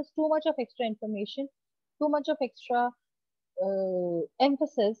is too much of extra information, too much of extra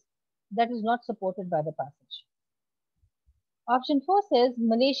emphasis that is not supported by the passage. Option 4 says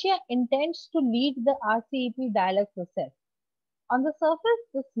Malaysia intends to lead the RCEP dialogue process. On the surface,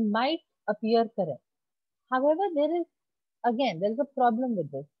 this might appear correct. However, there is a problem with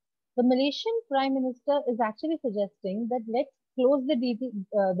this. The Malaysian Prime Minister is actually suggesting that let's close the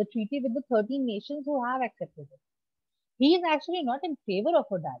treaty with the 13 nations who have accepted it. He is actually not in favor of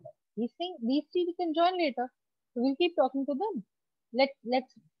a dialogue. He's saying these 3 we can join later. So we'll keep talking to them.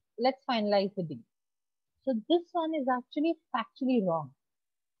 Let's finalize the deal. So this one is actually factually wrong.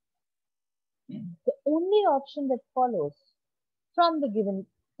 The only option that follows from the given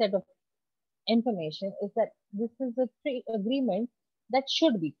set of information is that this is a agreement that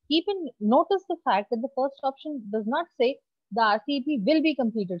should be. Notice the fact that the first option does not say the RCEP will be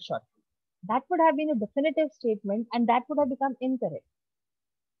completed shortly. That would have been a definitive statement and that would have become incorrect.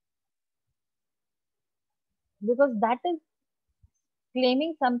 Because that is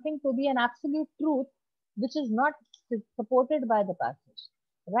claiming something to be an absolute truth which is not supported by the passage.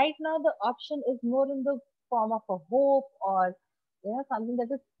 Right now, the option is more in the form of a hope or something that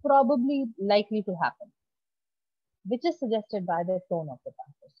is probably likely to happen, which is suggested by the tone of the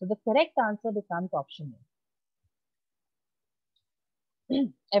passage. So the correct answer becomes option A.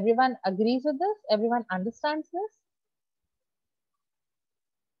 Everyone agrees with this? Everyone understands this?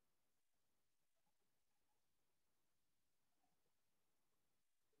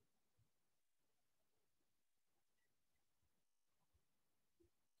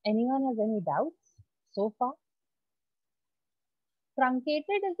 Anyone has any doubts so far?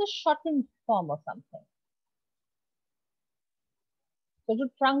 Truncated is a shortened form of something. So to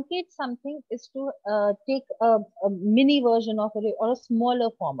truncate something is to take a mini version of it or a smaller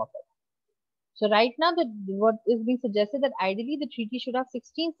form of it. So right now, what is being suggested that ideally the treaty should have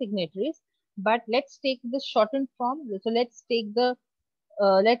 16 signatories, but let's take the shortened form. So let's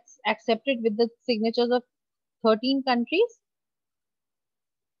accept it with the signatures of 13 countries,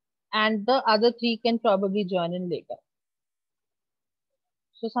 and the other 3 can probably join in later.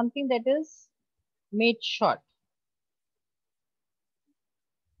 So something that is made short.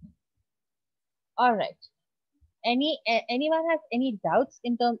 All right. Anyone has any doubts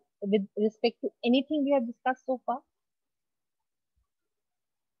with respect to anything we have discussed so far?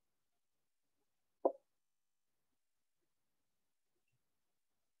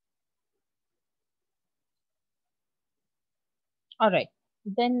 All right.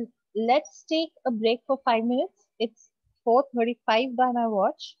 Then let's take a break for 5 minutes. It's 4:35 by my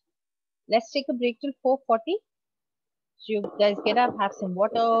watch. Let's take a break till 4:40. So you guys get up, have some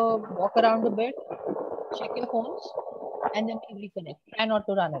water, walk around a bit, check your phones, and then we reconnect. Try not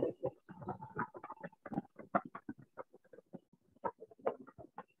to run away.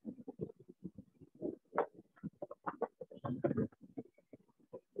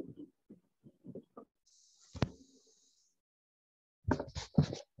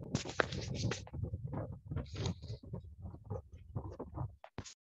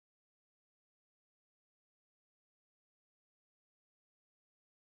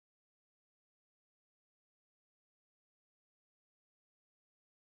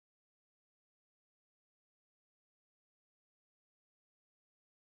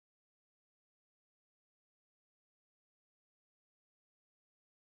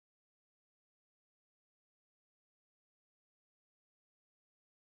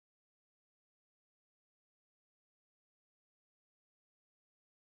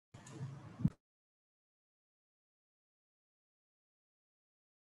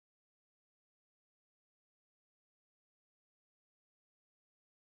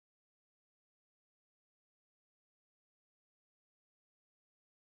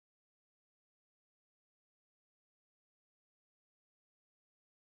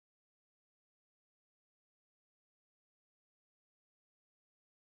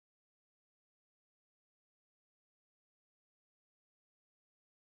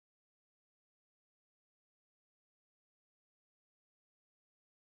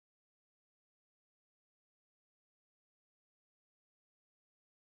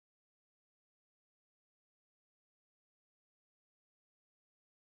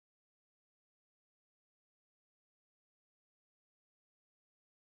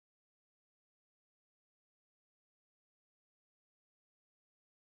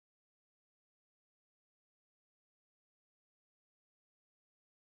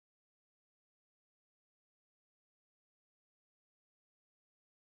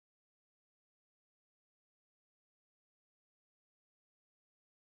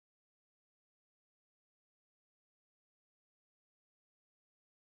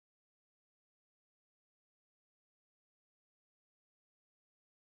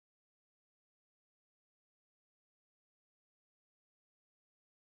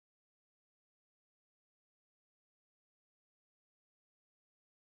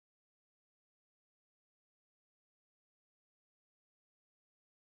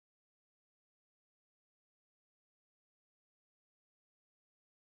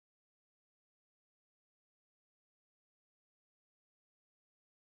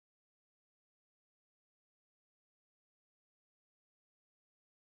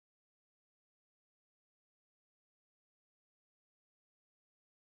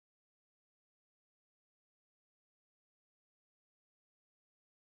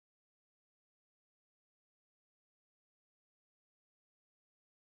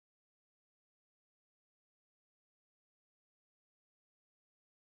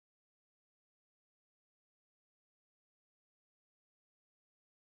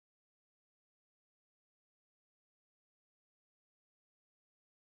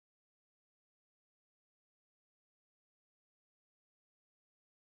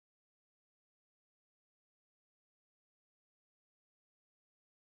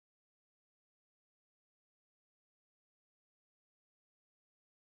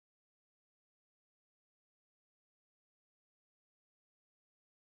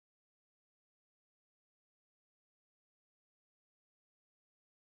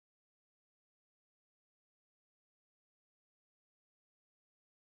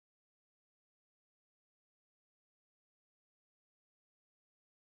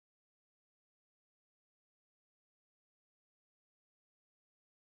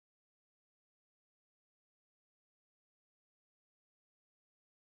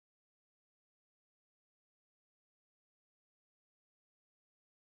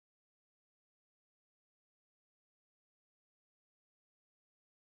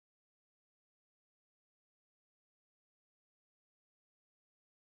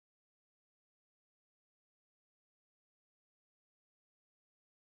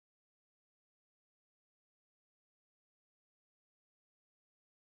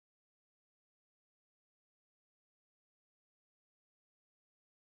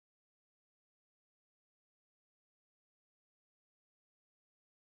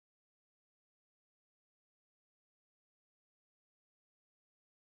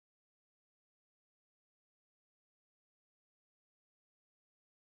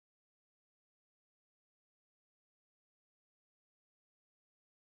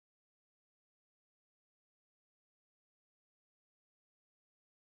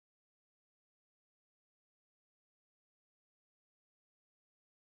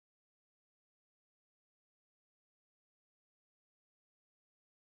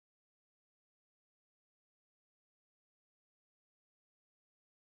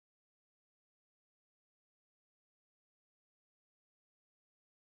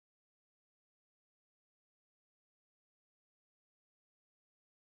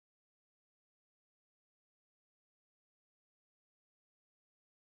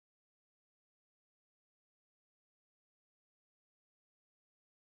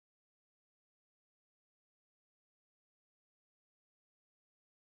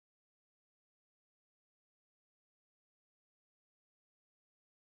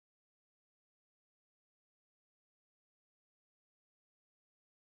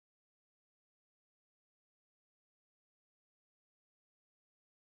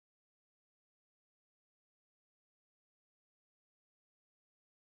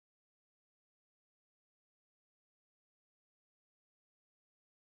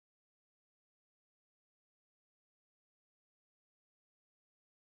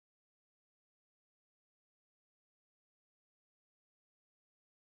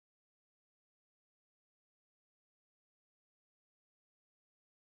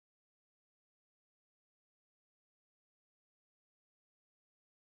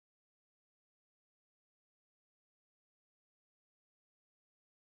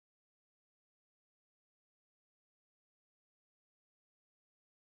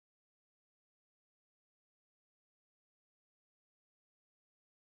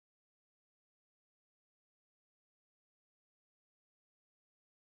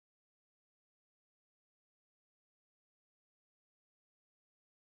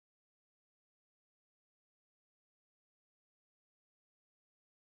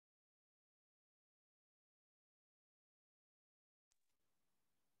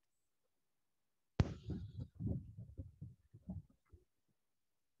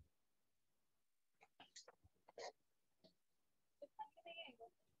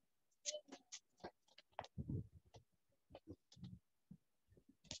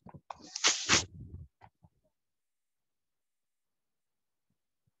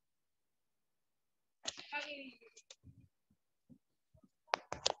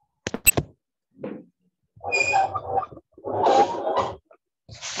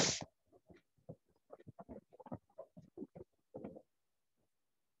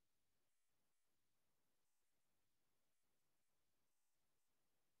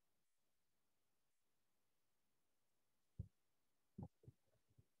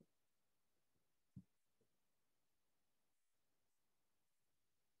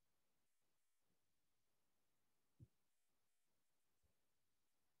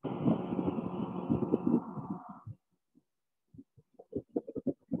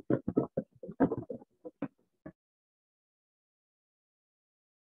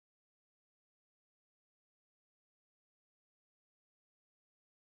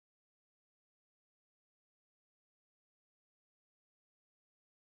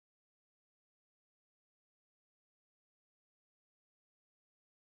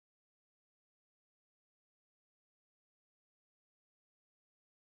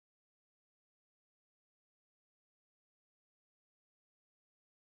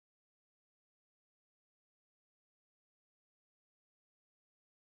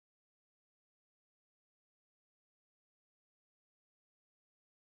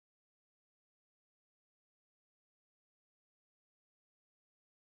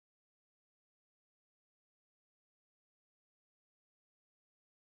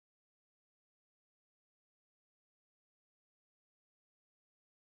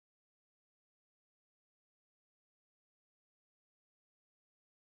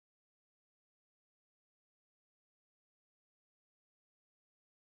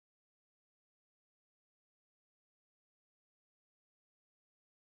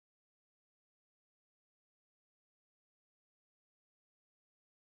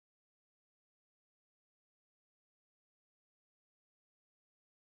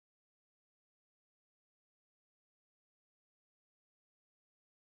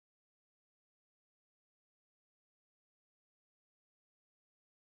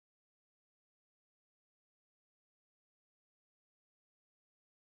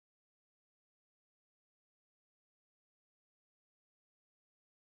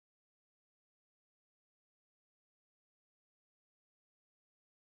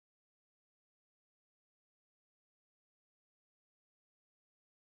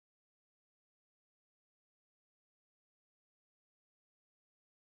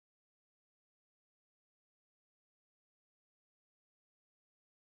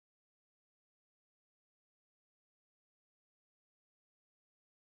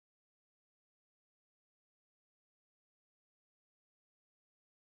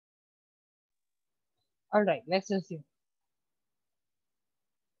 All right, let's resume.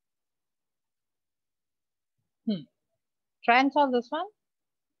 Hmm. Try and solve this one.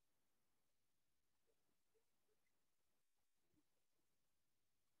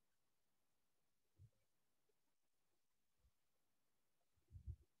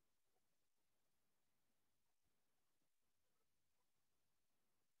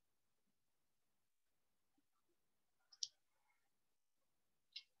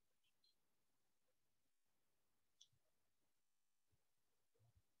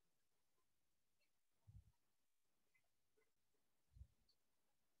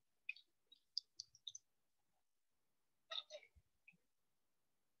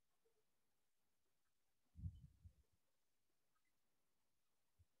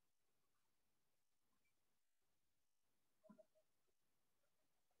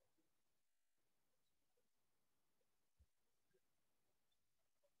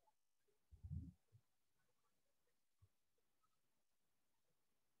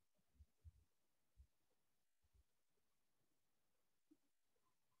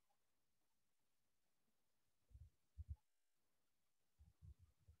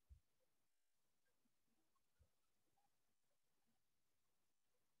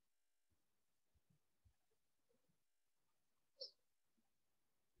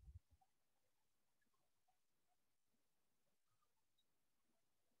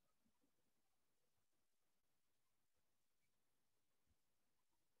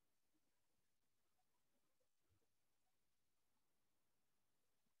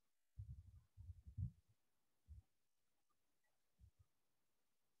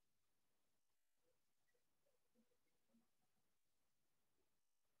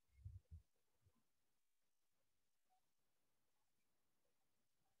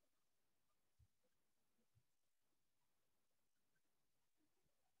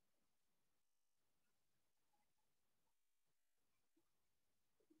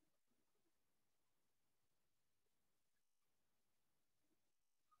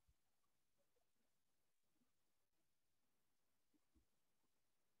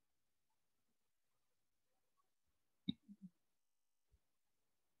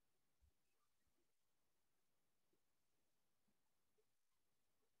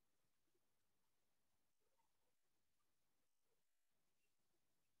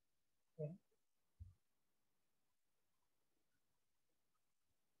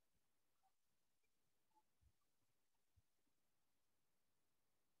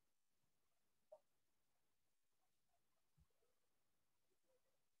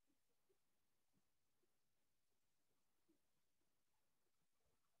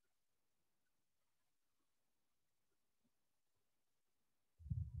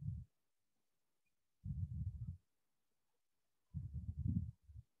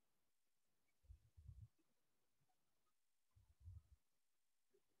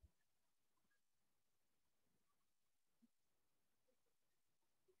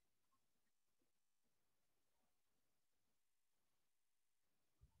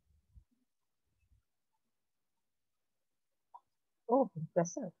 Oh,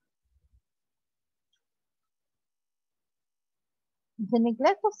 impressive. The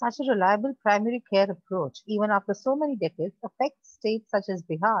neglect of such a reliable primary care approach, even after so many decades, affects states such as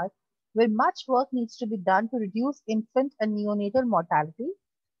Bihar, where much work needs to be done to reduce infant and neonatal mortality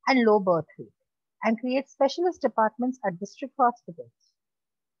and low birth rate, and create specialist departments at district hospitals.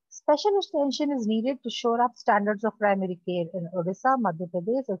 Special attention is needed to shore up standards of primary care in Odisha, Madhya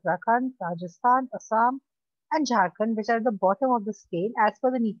Pradesh, Uttarakhand, Rajasthan, Assam, and Jharkhand, which are at the bottom of the scale as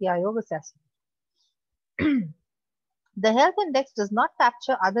per the Niti Aayog assessment. The health index does not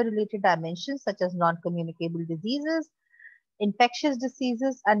capture other related dimensions such as non-communicable diseases, infectious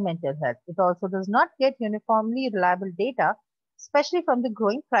diseases, and mental health. It also does not get uniformly reliable data, especially from the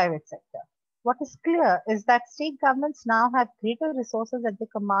growing private sector. What is clear is that state governments now have greater resources at their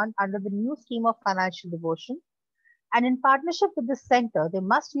command under the new scheme of financial devotion, and in partnership with the center, they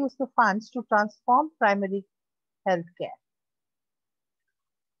must use the funds to transform primary health care.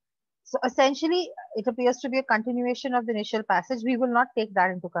 So essentially, it appears to be a continuation of the initial passage. We will not take that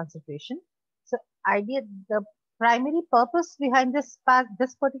into consideration. So, the primary purpose behind this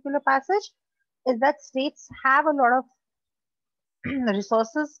particular passage is that states have a lot of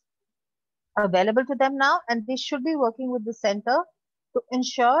resources available to them now, and they should be working with the center to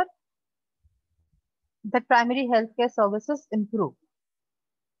ensure that primary healthcare services improve.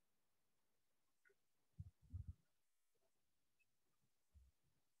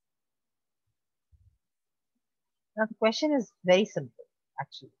 Now, the question is very simple,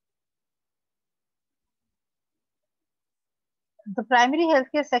 actually. The primary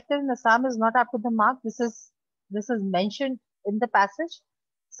healthcare sector in Assam is not up to the mark. This is mentioned in the passage.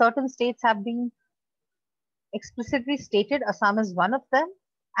 Certain states have been explicitly stated. Assam is one of them,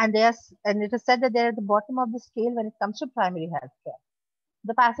 and and it is said that they're at the bottom of the scale when it comes to primary healthcare.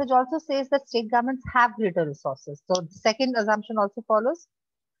 The passage also says that state governments have greater resources. So the second assumption also follows.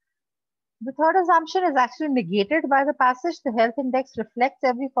 The third assumption is actually negated by the passage. The health index reflects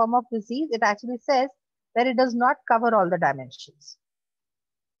every form of disease. It actually says that it does not cover all the dimensions.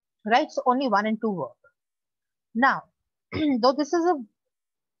 Right? So only one and two work. Now, though this is a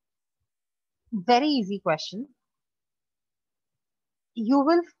very easy question, you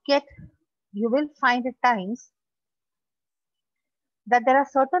will get, you will find at times that there are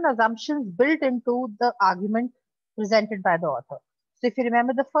certain assumptions built into the argument presented by the author. So if you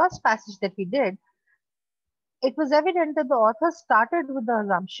remember the first passage that we did, it was evident that the author started with the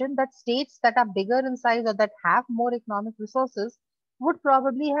assumption that states that are bigger in size or that have more economic resources would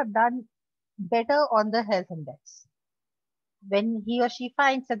probably have done better on the health index. When he or she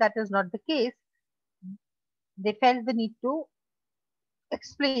finds that that is not the case, they felt the need to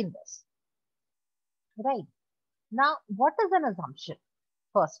explain this. Right. Now, what is an assumption?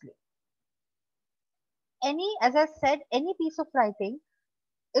 Firstly, as I said, any piece of writing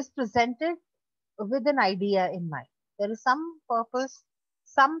is presented with an idea in mind. There is some purpose,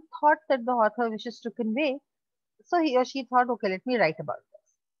 some thought that the author wishes to convey. So he or she thought, okay, let me write about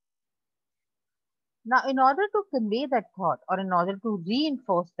this. Now, in order to convey that thought or in order to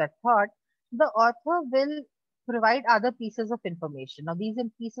reinforce that thought, the author will provide other pieces of information. Now, these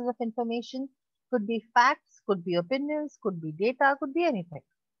pieces of information could be facts, could be opinions, could be data, could be anything.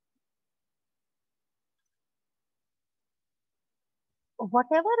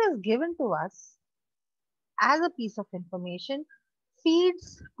 Whatever is given to us as a piece of information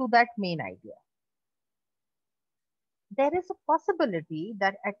feeds to that main idea. There is a possibility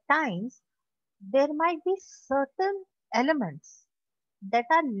that at times there might be certain elements that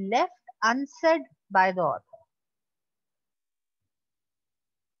are left unsaid by the author.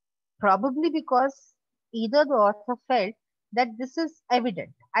 Probably because either the author felt that this is evident,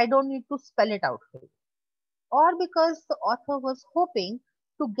 I don't need to spell it out for you, or because the author was hoping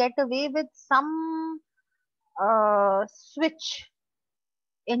to get away with some switch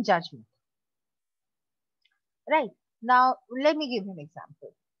in judgment. Right. Now, let me give you an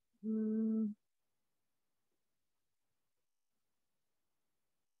example. Mm,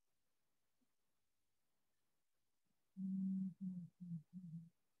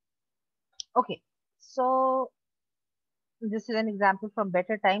 okay. So, this is an example from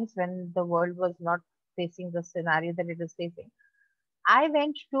better times when the world was not facing the scenario that it is facing. I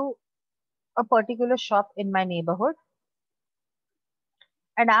went to a particular shop in my neighborhood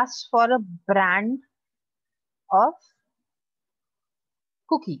and asked for a brand of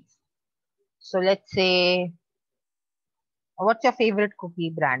cookies. So, let's say, what's your favorite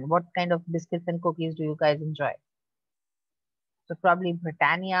cookie brand? What kind of biscuits and cookies do you guys enjoy? So, probably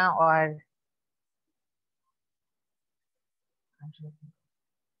Britannia or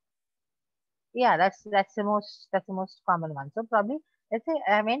Yeah, that's the most common one. So probably, let's say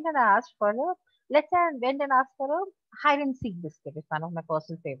I went and asked for a let's say I went and asked for a hide and seek biscuit. It's one of my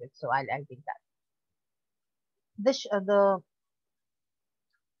personal favorites, so I'll take that.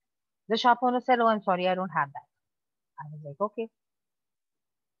 The shop owner said, "Oh, I'm sorry, I don't have that." I was like, "Okay."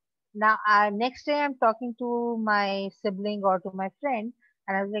 Now, next day I'm talking to my sibling or to my friend,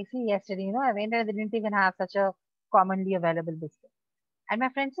 and I was like, "See, yesterday, I went and they didn't even have such a commonly available biscuit." And my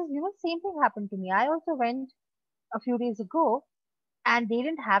friend says, "Same thing happened to me. I also went a few days ago, and they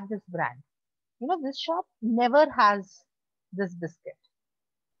didn't have this brand. This shop never has this biscuit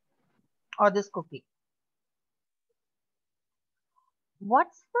or this cookie."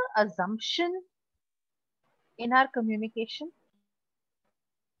 What's the assumption in our communication?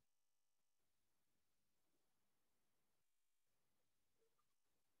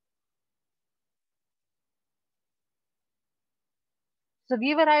 So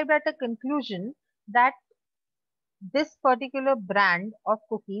we've arrived at a conclusion that this particular brand of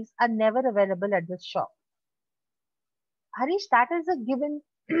cookies are never available at this shop. Harish, that is a given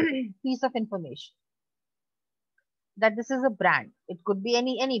piece of information that this is a brand. It could be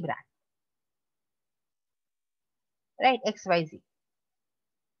any brand, right? XYZ.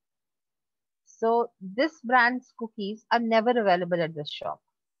 So this brand's cookies are never available at this shop.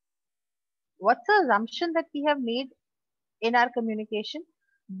 What's the assumption that we have made in our communication?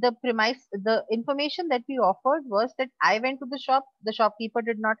 The information that we offered was that I went to the shop, the shopkeeper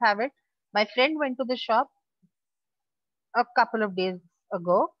did not have it. My friend went to the shop a couple of days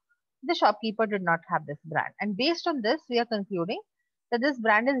ago, the shopkeeper did not have this brand. And based on this, we are concluding that this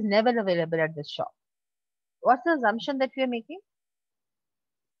brand is never available at this shop. What's the assumption that we are making?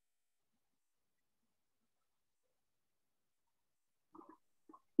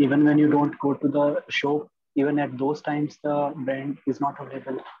 Even when you don't go to the shop, even at those times, the brand is not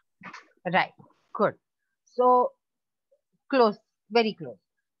available. Right. Good. So close, very close.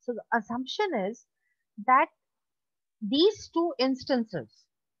 So the assumption is that these two instances,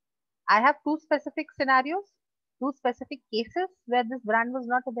 I have two specific scenarios, two specific cases where this brand was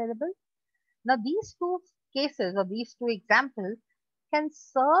not available. Now, these two cases or these two examples can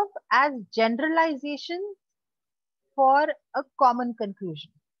serve as generalization for a common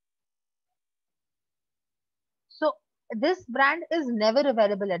conclusion. So, this brand is never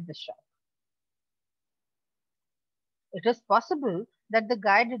available at the shop. It is possible that the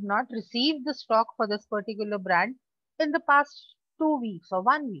guy did not receive the stock for this particular brand in the past 2 weeks or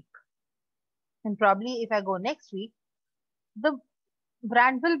 1 week. And probably if I go next week, the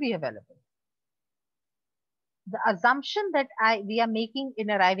brand will be available. The assumption that we are making in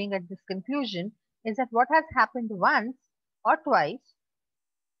arriving at this conclusion is that what has happened once or twice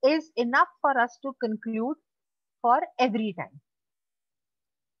is enough for us to conclude for every time.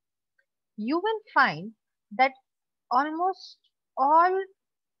 You will find that almost all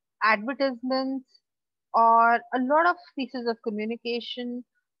advertisements or a lot of pieces of communication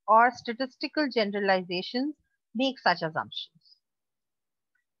or statistical generalizations make such assumptions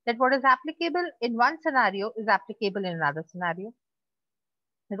that what is applicable in one scenario is applicable in another scenario,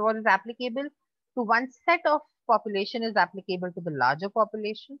 that what is applicable to one set of population is applicable to the larger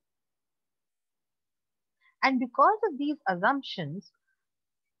population. And because of these assumptions,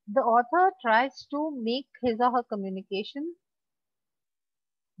 the author tries to make his or her communication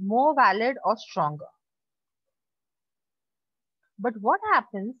more valid or stronger. But what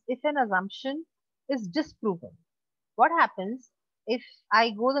happens if an assumption is disproven? What happens if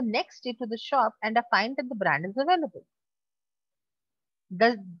I go the next day to the shop and I find that the brand is available?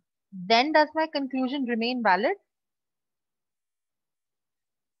 Does does my conclusion remain valid?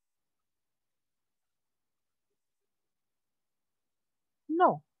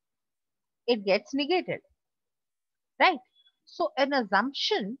 No, it gets negated, right? So an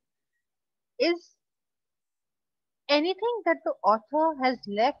assumption is anything that the author has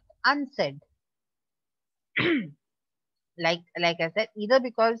left unsaid. Like I said, either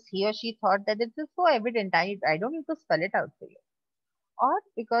because he or she thought that it is so evident, I don't need to spell it out for you, or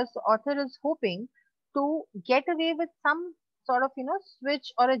because the author is hoping to get away with some sort of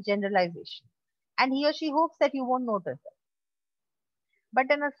switch or a generalization, and he or she hopes that you won't notice it.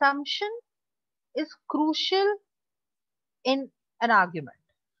 But an assumption is crucial in an argument.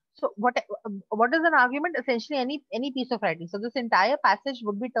 So what is an argument? Essentially, any piece of writing. So this entire passage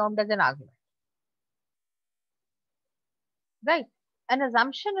would be termed as an argument, right? An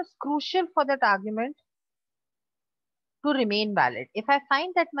assumption is crucial for that argument to remain valid. If I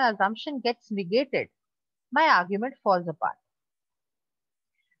find that my assumption gets negated, my argument falls apart.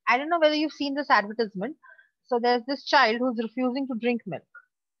 I don't know whether you've seen this advertisement. So there's this child who's refusing to drink milk,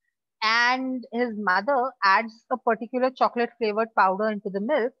 and his mother adds a particular chocolate flavored powder into the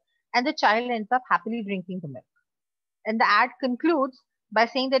milk, and the child ends up happily drinking the milk. And the ad concludes by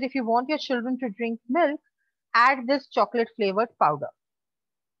saying that if you want your children to drink milk, add this chocolate flavored powder.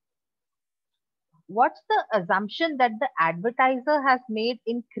 What's the assumption that the advertiser has made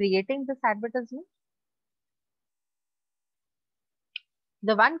in creating this advertisement?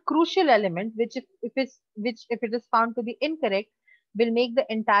 The one crucial element which if it is found to be incorrect will make the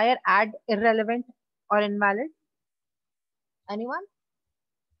entire ad irrelevant or invalid. Anyone?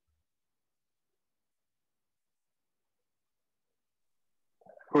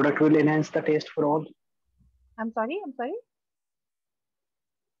 Product will enhance the taste for all. I'm sorry.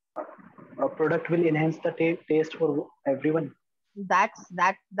 A product will enhance the taste for everyone. That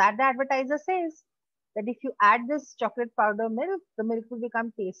the advertiser says that if you add this chocolate powder milk, the milk will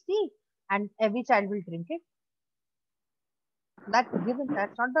become tasty and every child will drink it. That's given.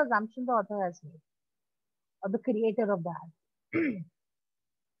 That's not the assumption the author has made or the creator of the ad.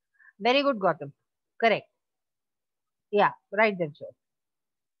 Very good, Gautam. Correct. Yeah, right there, Joe.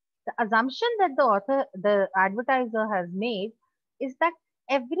 The assumption that the advertiser has made is that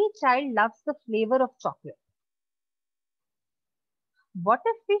every child loves the flavor of chocolate. What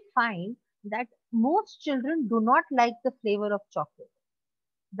if we find that most children do not like the flavor of chocolate?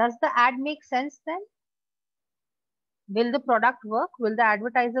 Does the ad make sense then? Will the product work? Will the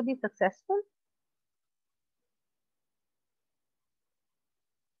advertiser be successful?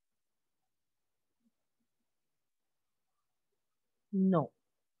 No.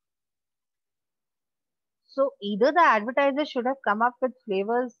 So either the advertiser should have come up with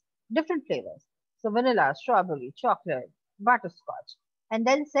flavors, different flavors. So vanilla, strawberry, chocolate, butterscotch, and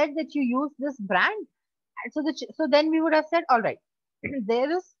then said that you use this brand. And so then we would have said, all right, there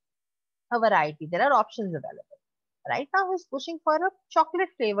is a variety, there are options available. Right now, he's pushing for a chocolate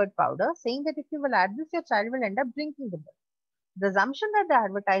flavored powder, saying that if you will add this, your child will end up drinking the milk. The assumption that the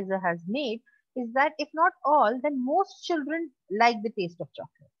advertiser has made is that if not all, then most children like the taste of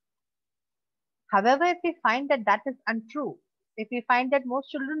chocolate. However, if we find that that is untrue, if we find that most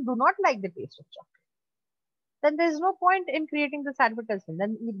children do not like the taste of chocolate, then there is no point in creating this advertisement.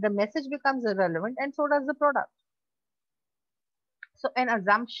 Then the message becomes irrelevant and so does the product. So an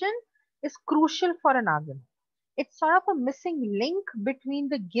assumption is crucial for an argument. It's sort of a missing link between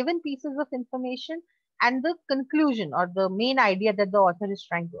the given pieces of information and the conclusion or the main idea that the author is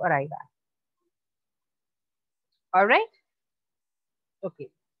trying to arrive at. All right? Okay.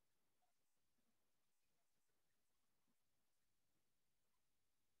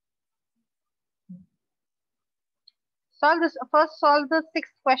 Solve the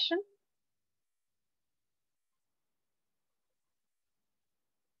sixth question.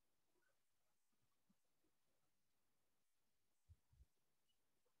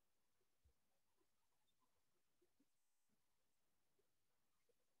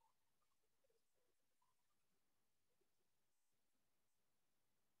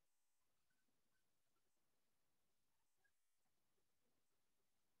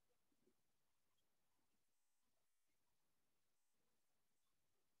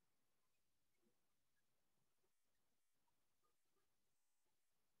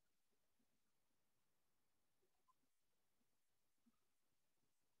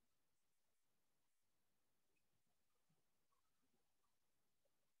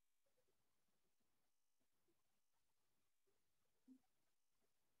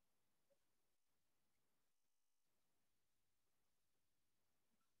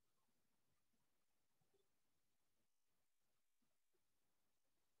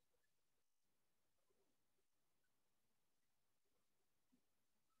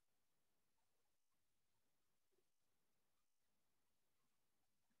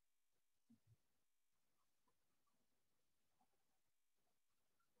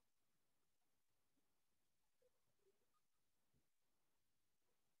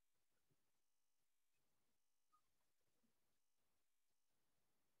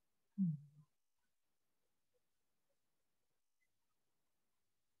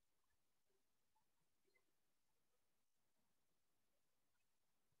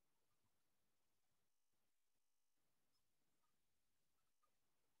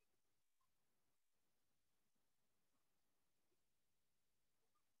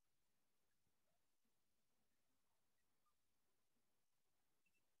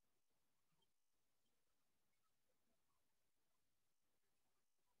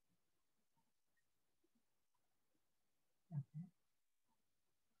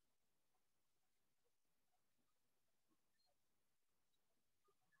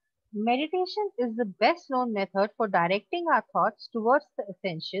 Meditation is the best known method for directing our thoughts towards the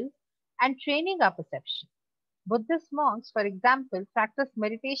essentials and training our perception. Buddhist monks, for example, practice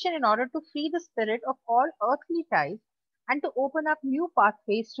meditation in order to free the spirit of all earthly ties and to open up new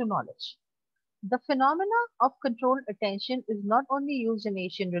pathways to knowledge. The phenomena of controlled attention is not only used in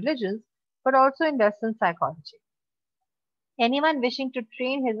Asian religions but also in Western psychology. Anyone wishing to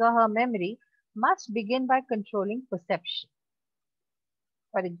train his or her memory must begin by controlling perception.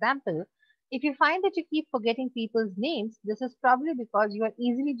 For example, if you find that you keep forgetting people's names, this is probably because you are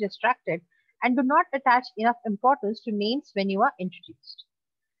easily distracted and do not attach enough importance to names when you are introduced.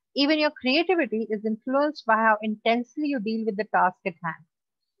 Even your creativity is influenced by how intensely you deal with the task at hand.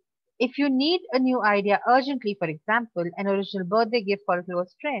 If you need a new idea urgently, for example, an original birthday gift for a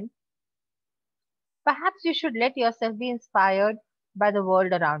close friend, perhaps you should let yourself be inspired by the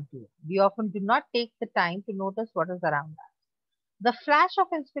world around you. We often do not take the time to notice what is around us. The flash of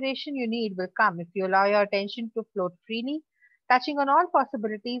inspiration you need will come if you allow your attention to float freely, touching on all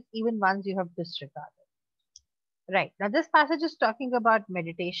possibilities, even ones you have disregarded. Right. Now, this passage is talking about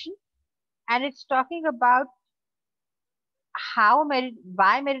meditation, and it's talking about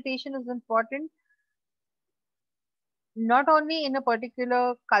why meditation is important, not only in a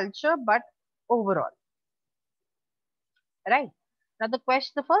particular culture, but overall. Right. Now, the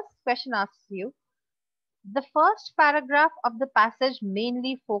first question asks you, the first paragraph of the passage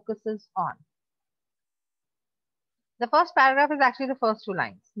mainly focuses on. The first paragraph is actually the first two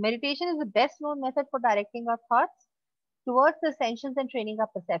lines. Meditation is the best known method for directing our thoughts towards the essentials and training our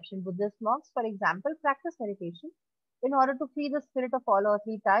perception. Buddhist monks, for example, practice meditation in order to free the spirit of all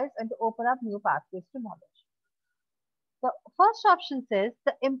earthly ties and to open up new pathways to knowledge. The first option says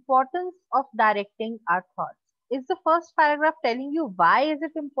the importance of directing our thoughts. Is the first paragraph telling you why is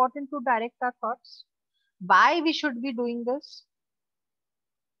it important to direct our thoughts? Why we should be doing this?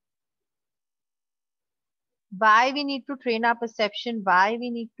 Why we need to train our perception? Why we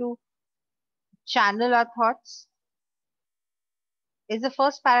need to channel our thoughts? Is the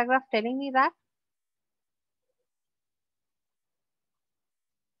first paragraph telling me that?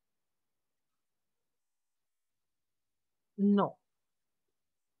 No.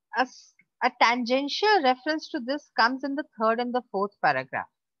 A, a tangential reference to this comes in the third and the fourth paragraph.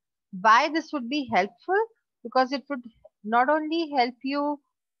 Why this would be helpful? Because it would not only help you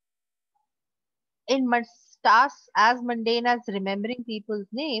in tasks as mundane as remembering people's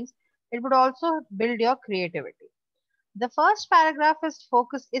names, it would also build your creativity. The first paragraph is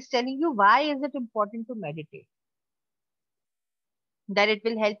telling you why is it important to meditate. That it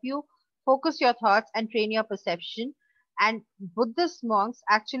will help you focus your thoughts and train your perception. And Buddhist monks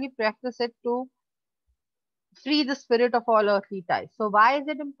actually practice it to free the spirit of all earthly ties. So why is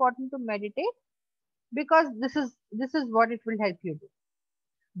it important to meditate? Because this is what it will help you do.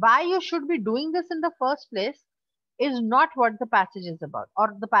 Why you should be doing this in the first place is not what the passage is about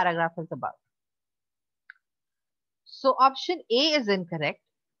or the paragraph is about. So option A is incorrect.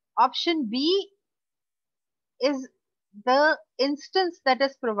 Option B is the instance that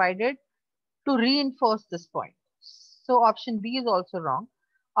is provided to reinforce this point. So option B is also wrong.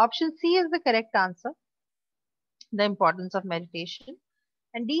 Option C is the correct answer, the importance of meditation.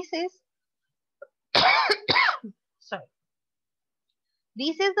 And D says, sorry,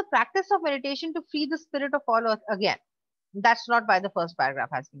 D says the practice of meditation to free the spirit of all earth. Again, that's not why the first paragraph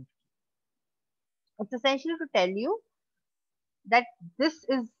has been. It's essentially to tell you that this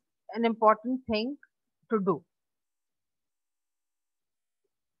is an important thing to do.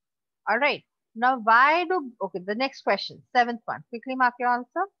 All right. Now, okay, the next question, seventh one. Quickly mark your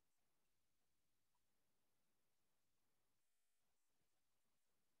answer.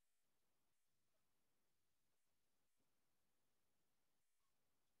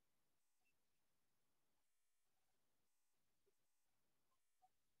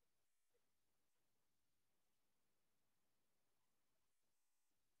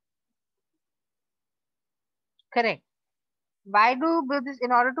 Correct. Why do Buddhists,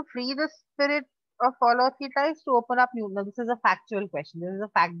 in order to free the spirit of all earthly ties to open up new? Now, this is a factual question. This is a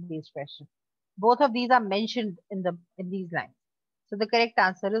fact-based question. Both of these are mentioned in these lines. So the correct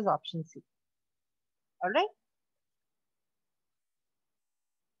answer is option C. All right.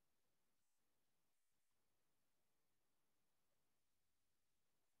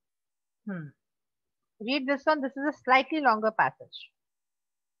 Read this one. This is a slightly longer passage.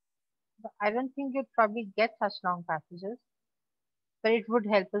 I don't think you'd probably get such long passages, but it would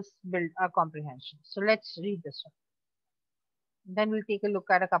help us build our comprehension. So let's read this one. Then we'll take a look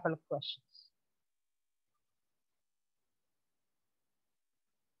at a couple of questions.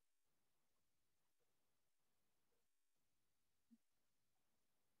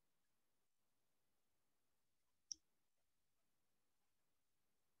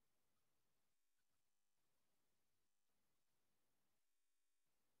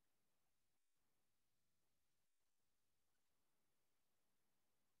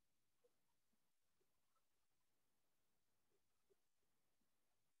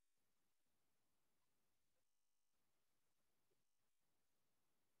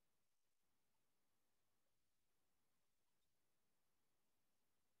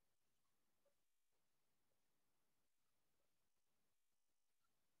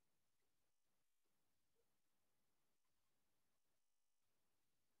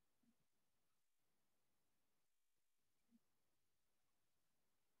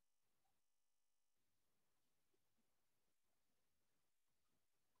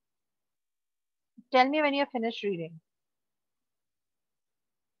 Tell me when you're finished reading.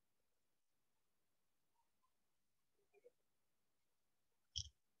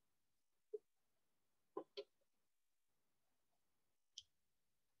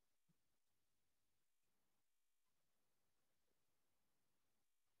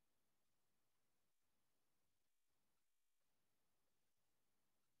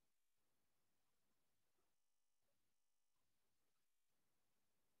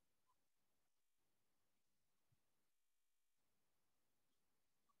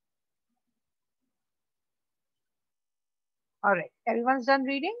 All right. Everyone's done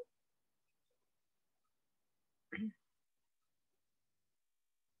reading?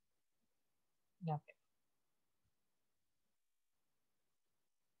 Okay.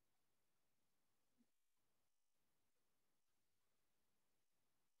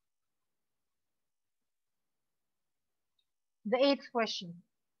 The eighth question.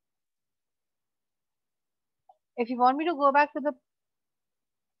 If you want me to go back to the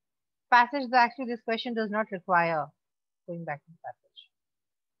passage, actually this question does not require going back to the passage.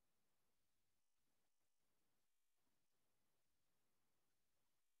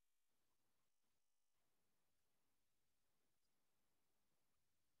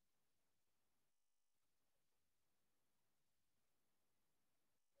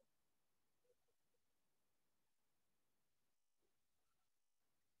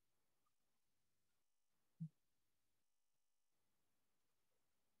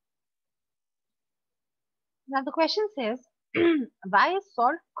 Now the question says, why is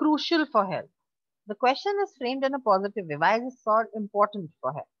salt crucial for health? The question is framed in a positive way. Why is salt important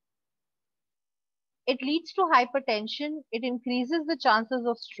for health? It leads to hypertension, it increases the chances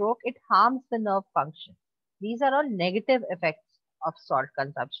of stroke, it harms the nerve function. These are all negative effects of salt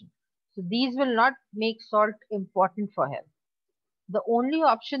consumption. So these will not make salt important for health. The only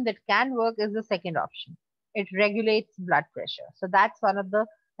option that can work is the second option. It regulates blood pressure. So that's one of the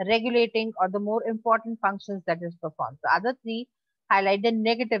regulating or the more important functions that is performed. The other three highlight the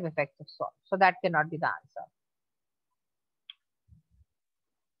negative effects of salt. So that cannot be the answer.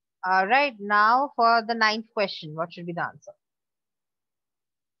 All right, now for the ninth question, what should be the answer?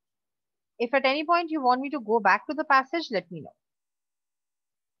 If at any point you want me to go back to the passage, let me know.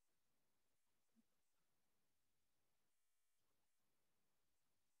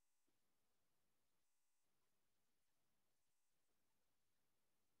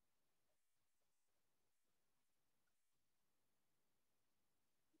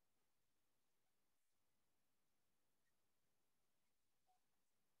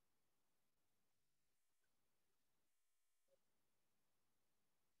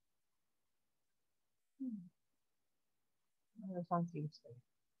 That sounds useful.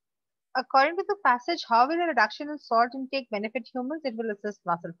 According to the passage, how will a reduction in salt intake benefit humans? It will assist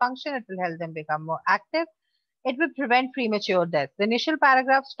muscle function, it will help them become more active, it will prevent premature death. The initial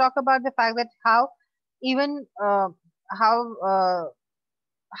paragraphs talk about the fact that how even how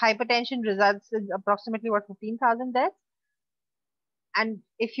hypertension results in approximately what 15,000 deaths, and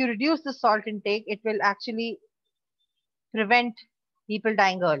if you reduce the salt intake, it will actually prevent people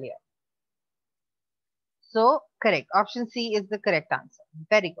dying earlier. So correct. Option C is the correct answer.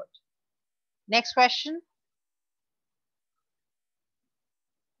 Very good. Next question.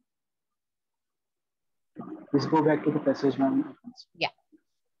 Let's go back to the passage, ma'am. Yeah.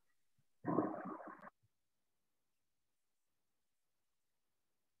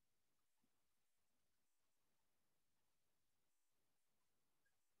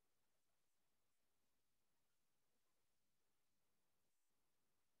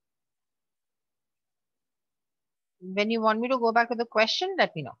 When you want me to go back to the question,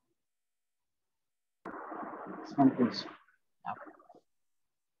 let me know. Please.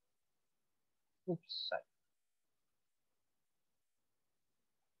 Oops, sorry.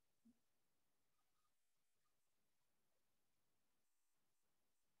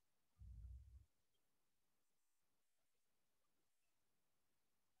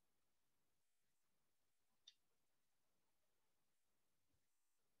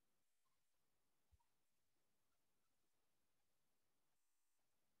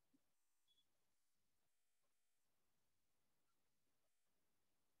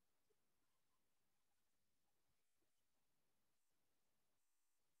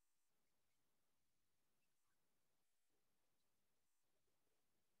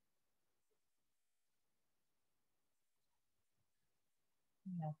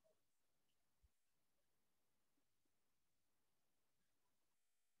 Yeah.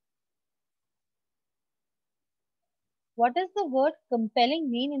 What does the word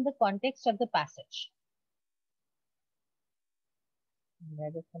compelling mean in the context of the passage? Where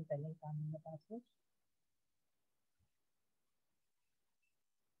does compelling come in the passage?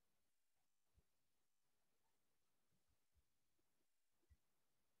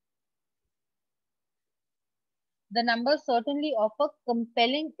 The numbers certainly offer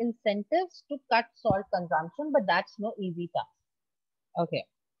compelling incentives to cut salt consumption, but that's no easy task. Okay.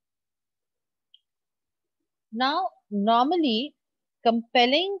 Now, normally,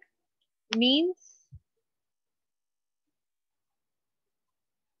 compelling means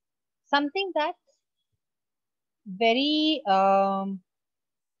something that's very,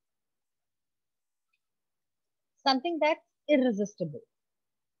 something that's irresistible,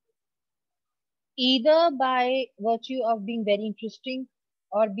 either by virtue of being very interesting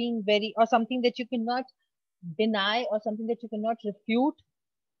or being very, or something that you cannot deny or something that you cannot refute,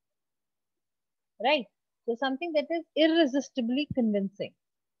 right? So something that is irresistibly convincing.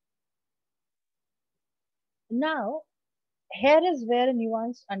 Now, here is where a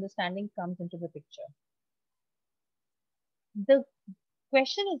nuanced understanding comes into the picture. The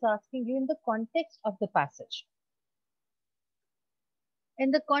question is asking you in the context of the passage. In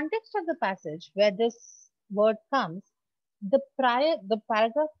the context of the passage where this word comes, the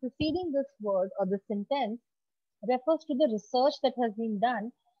paragraph preceding this word or the sentence refers to the research that has been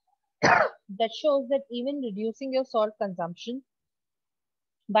done that shows that even reducing your salt consumption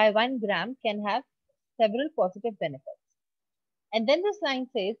by 1 gram can have several positive benefits. And then this line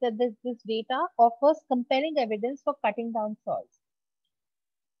says that this data offers compelling evidence for cutting down salts.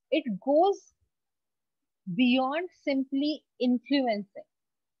 It goes beyond simply influencing.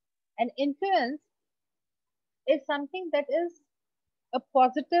 And influence is something that is a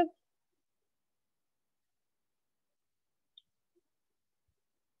positive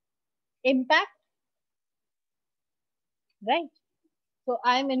impact, right? So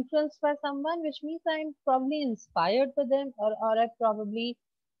I'm influenced by someone, which means I'm probably inspired by them, or I probably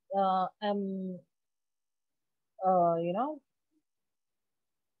am, you know,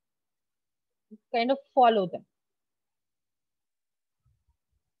 kind of follow them.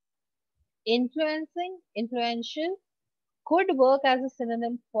 Influencing, influential could work as a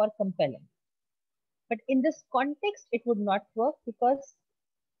synonym for compelling. But in this context, it would not work because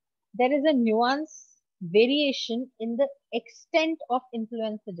there is a nuance variation in the extent of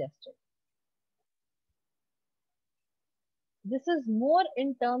influence suggested. This is more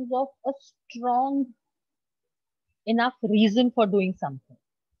in terms of a strong enough reason for doing something.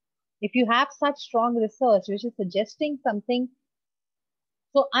 If you have such strong research which is suggesting something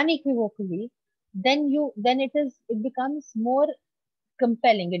so unequivocally, then it becomes more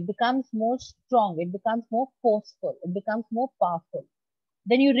compelling, it becomes more strong, it becomes more forceful, it becomes more powerful.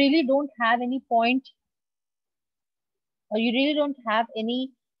 Then you really don't have any point, or you really don't have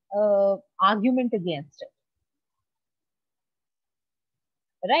any argument against it,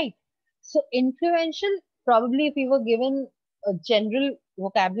 right? So influential, probably if we were given a general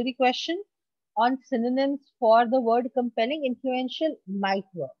vocabulary question on synonyms for the word compelling, influential might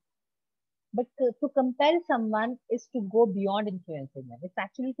work. But to compel someone is to go beyond influencing them. It's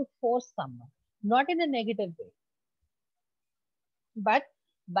actually to force someone, not in a negative way, but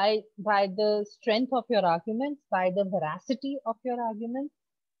by the strength of your arguments, by the veracity of your arguments,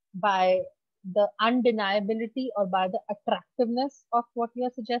 by the undeniability or by the attractiveness of what you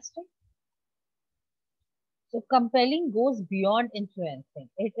are suggesting. So compelling goes beyond influencing.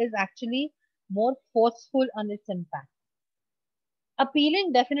 It is actually more forceful on its impact.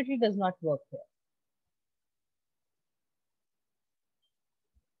 Appealing definitely does not work here.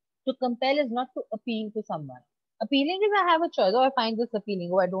 To compel is not to appeal to someone. Appealing is I have a choice. Oh, I find this appealing.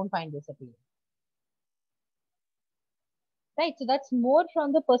 Oh, I don't find this appealing. Right. So that's more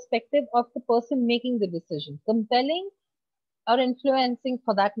from the perspective of the person making the decision. Compelling or influencing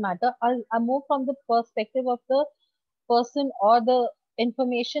for that matter are more from the perspective of the person or the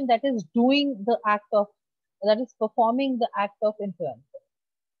information that is doing the act of, that is performing the act of influence.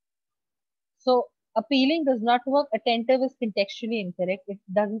 So appealing does not work. Attentive is contextually incorrect. It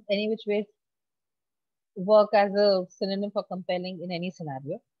doesn't any which way work as a synonym for compelling in any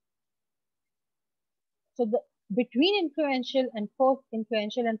scenario. So the between influential and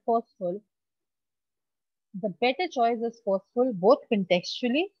forceful, the better choice is forceful, both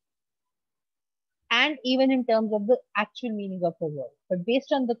contextually and even in terms of the actual meaning of the word. But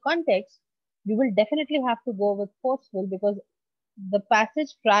based on the context, you will definitely have to go with forceful because the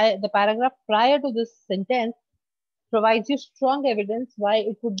paragraph prior to this sentence provides you strong evidence why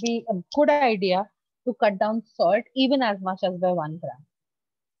it would be a good idea to cut down salt even as much as by 1 gram.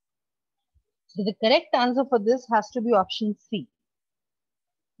 So the correct answer for this has to be option C.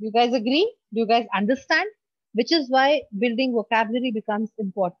 Do you guys agree? Do you guys understand? Which is why building vocabulary becomes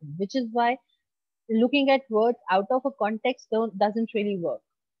important, which is why looking at words out of a context doesn't really work.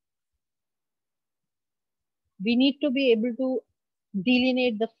 We need to be able to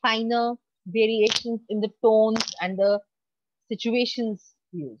delineate the finer variations in the tones and the situations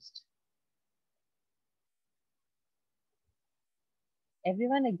used.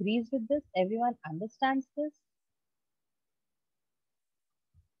 Everyone agrees with this? Everyone understands this?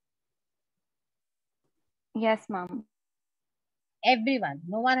 Yes, ma'am. Everyone.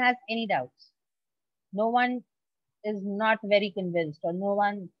 No one has any doubts. No one is not very convinced, or no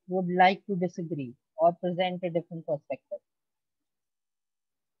one would like to disagree or present a different perspective.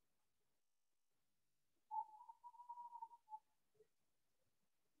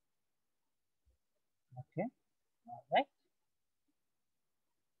 Okay, all right.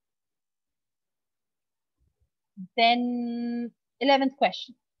 Then 11th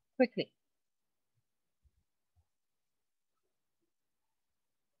question, quickly.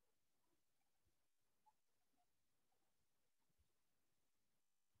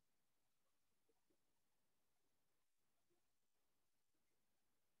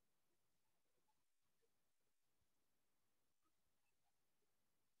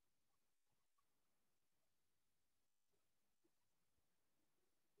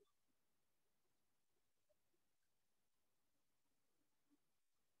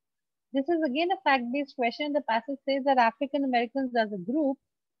 This is again a fact-based question. The passage says that African Americans as a group,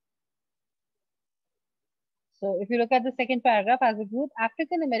 so if you look at the second paragraph, as a group,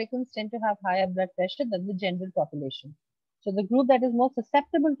 African Americans tend to have higher blood pressure than the general population. So the group that is more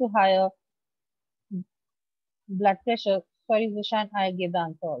susceptible to higher blood pressure, sorry Zishan, I gave the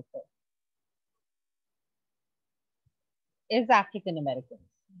answer also, is African Americans,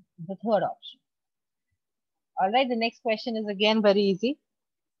 the third option. All right, the next question is again very easy.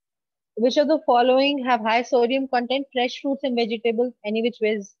 Which of the following have high sodium content? Fresh fruits and vegetables, any which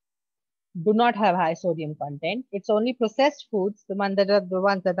ways do not have high sodium content. It's only processed foods, the ones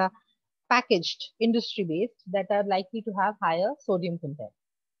that are packaged, industry based, that are likely to have higher sodium content.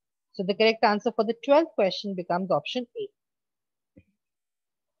 So the correct answer for the 12th question becomes option A.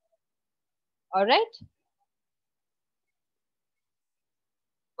 All right.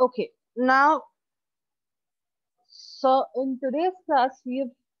 Okay. Now, so in today's class, we have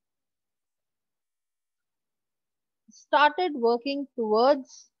started working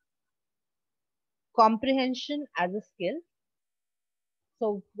towards comprehension as a skill.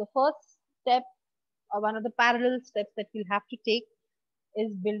 So the first step, or one of the parallel steps that we'll have to take,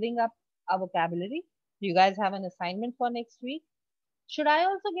 is building up our vocabulary. You guys have an assignment for next week. Should I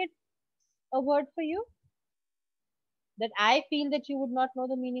also get a word for you that I feel that you would not know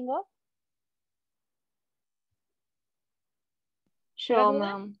the meaning of? Should I Sure, do that?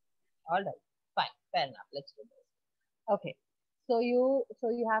 ma'am. All right, fine, fair enough. Let's do this. Okay. So you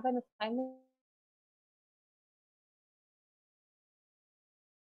have an assignment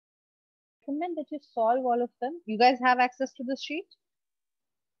for next week. I recommend that you solve all of them. You guys have access to the sheet?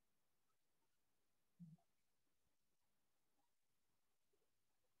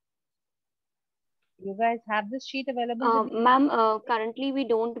 You guys have this sheet available with you? Ma'am, currently we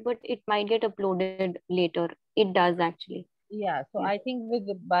don't, but it might get uploaded later. It does actually. Yeah, so Yes. I think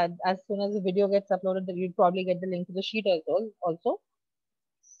but as soon as the video gets uploaded, then you'll probably get the link to the sheet as well also.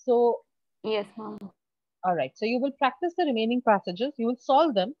 So, Yes, ma'am. all right. So you will practice the remaining passages, you will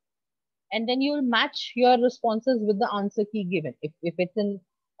solve them, and then you will match your responses with the answer key given. If it's in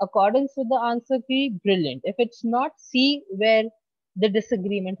accordance with the answer key, brilliant. If it's not, see where the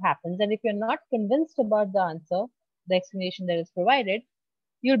disagreement happens. And if you're not convinced about the answer, the explanation that is provided,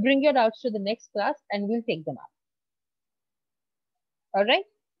 you'll bring your doubts to the next class and we'll take them up. All right.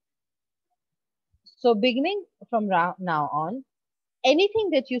 So beginning from now on, anything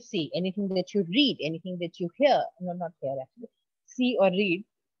that you see, anything that you read, anything that you hear, no, not hear actually, see or read,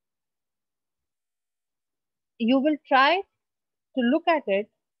 you will try to look at it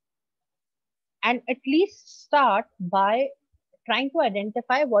and at least start by trying to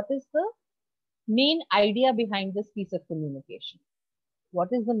identify what is the main idea behind this piece of communication. What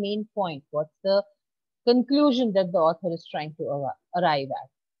is the main point? What's the conclusion that the author is trying to arrive at?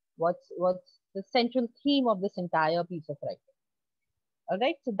 What's the central theme of this entire piece of writing? All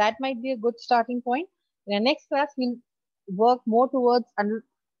right, so that might be a good starting point. In the next class, we'll work more towards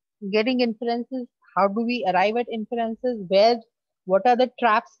getting inferences. How do we arrive at inferences? What are the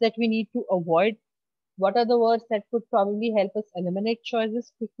traps that we need to avoid? What are the words that could probably help us eliminate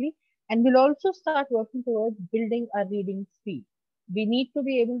choices quickly? And we'll also start working towards building our reading speed. We need to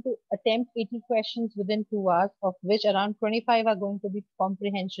be able to attempt 80 questions within 2 hours, of which around 25 are going to be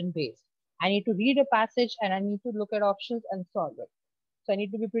comprehension based. I need to read a passage and I need to look at options and solve it. So I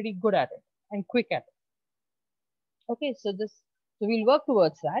need to be pretty good at it and quick at it. Okay, so we'll work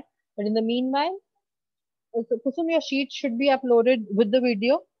towards that. But in the meanwhile, so Kusum, your sheet should be uploaded with the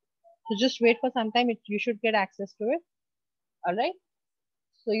video. So just wait for some time. You should get access to it. All right.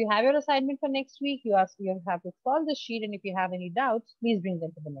 So you have your assignment for next week. You have to solve the sheet, and if you have any doubts, please bring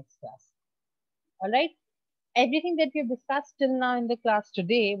them to the next class. All right. Everything that we have discussed till now in the class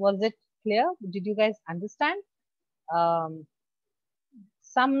today, was it clear? Did you guys understand? Um,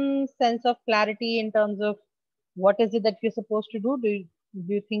 some sense of clarity in terms of what is it that you're supposed to do? Do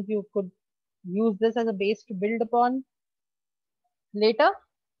you think you could use this as a base to build upon later?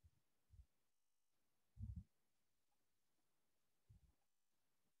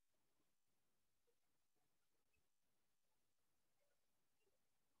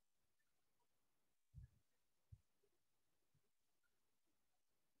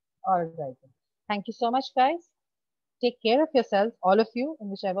 All right. Thank you so much, guys. Take care of yourselves, all of you, in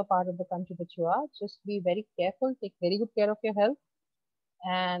whichever part of the country that you are. Just be very careful. Take very good care of your health.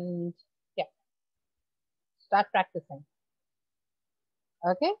 And yeah, start practicing.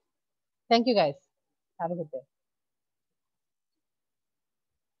 Okay. Thank you, guys. Have a good day.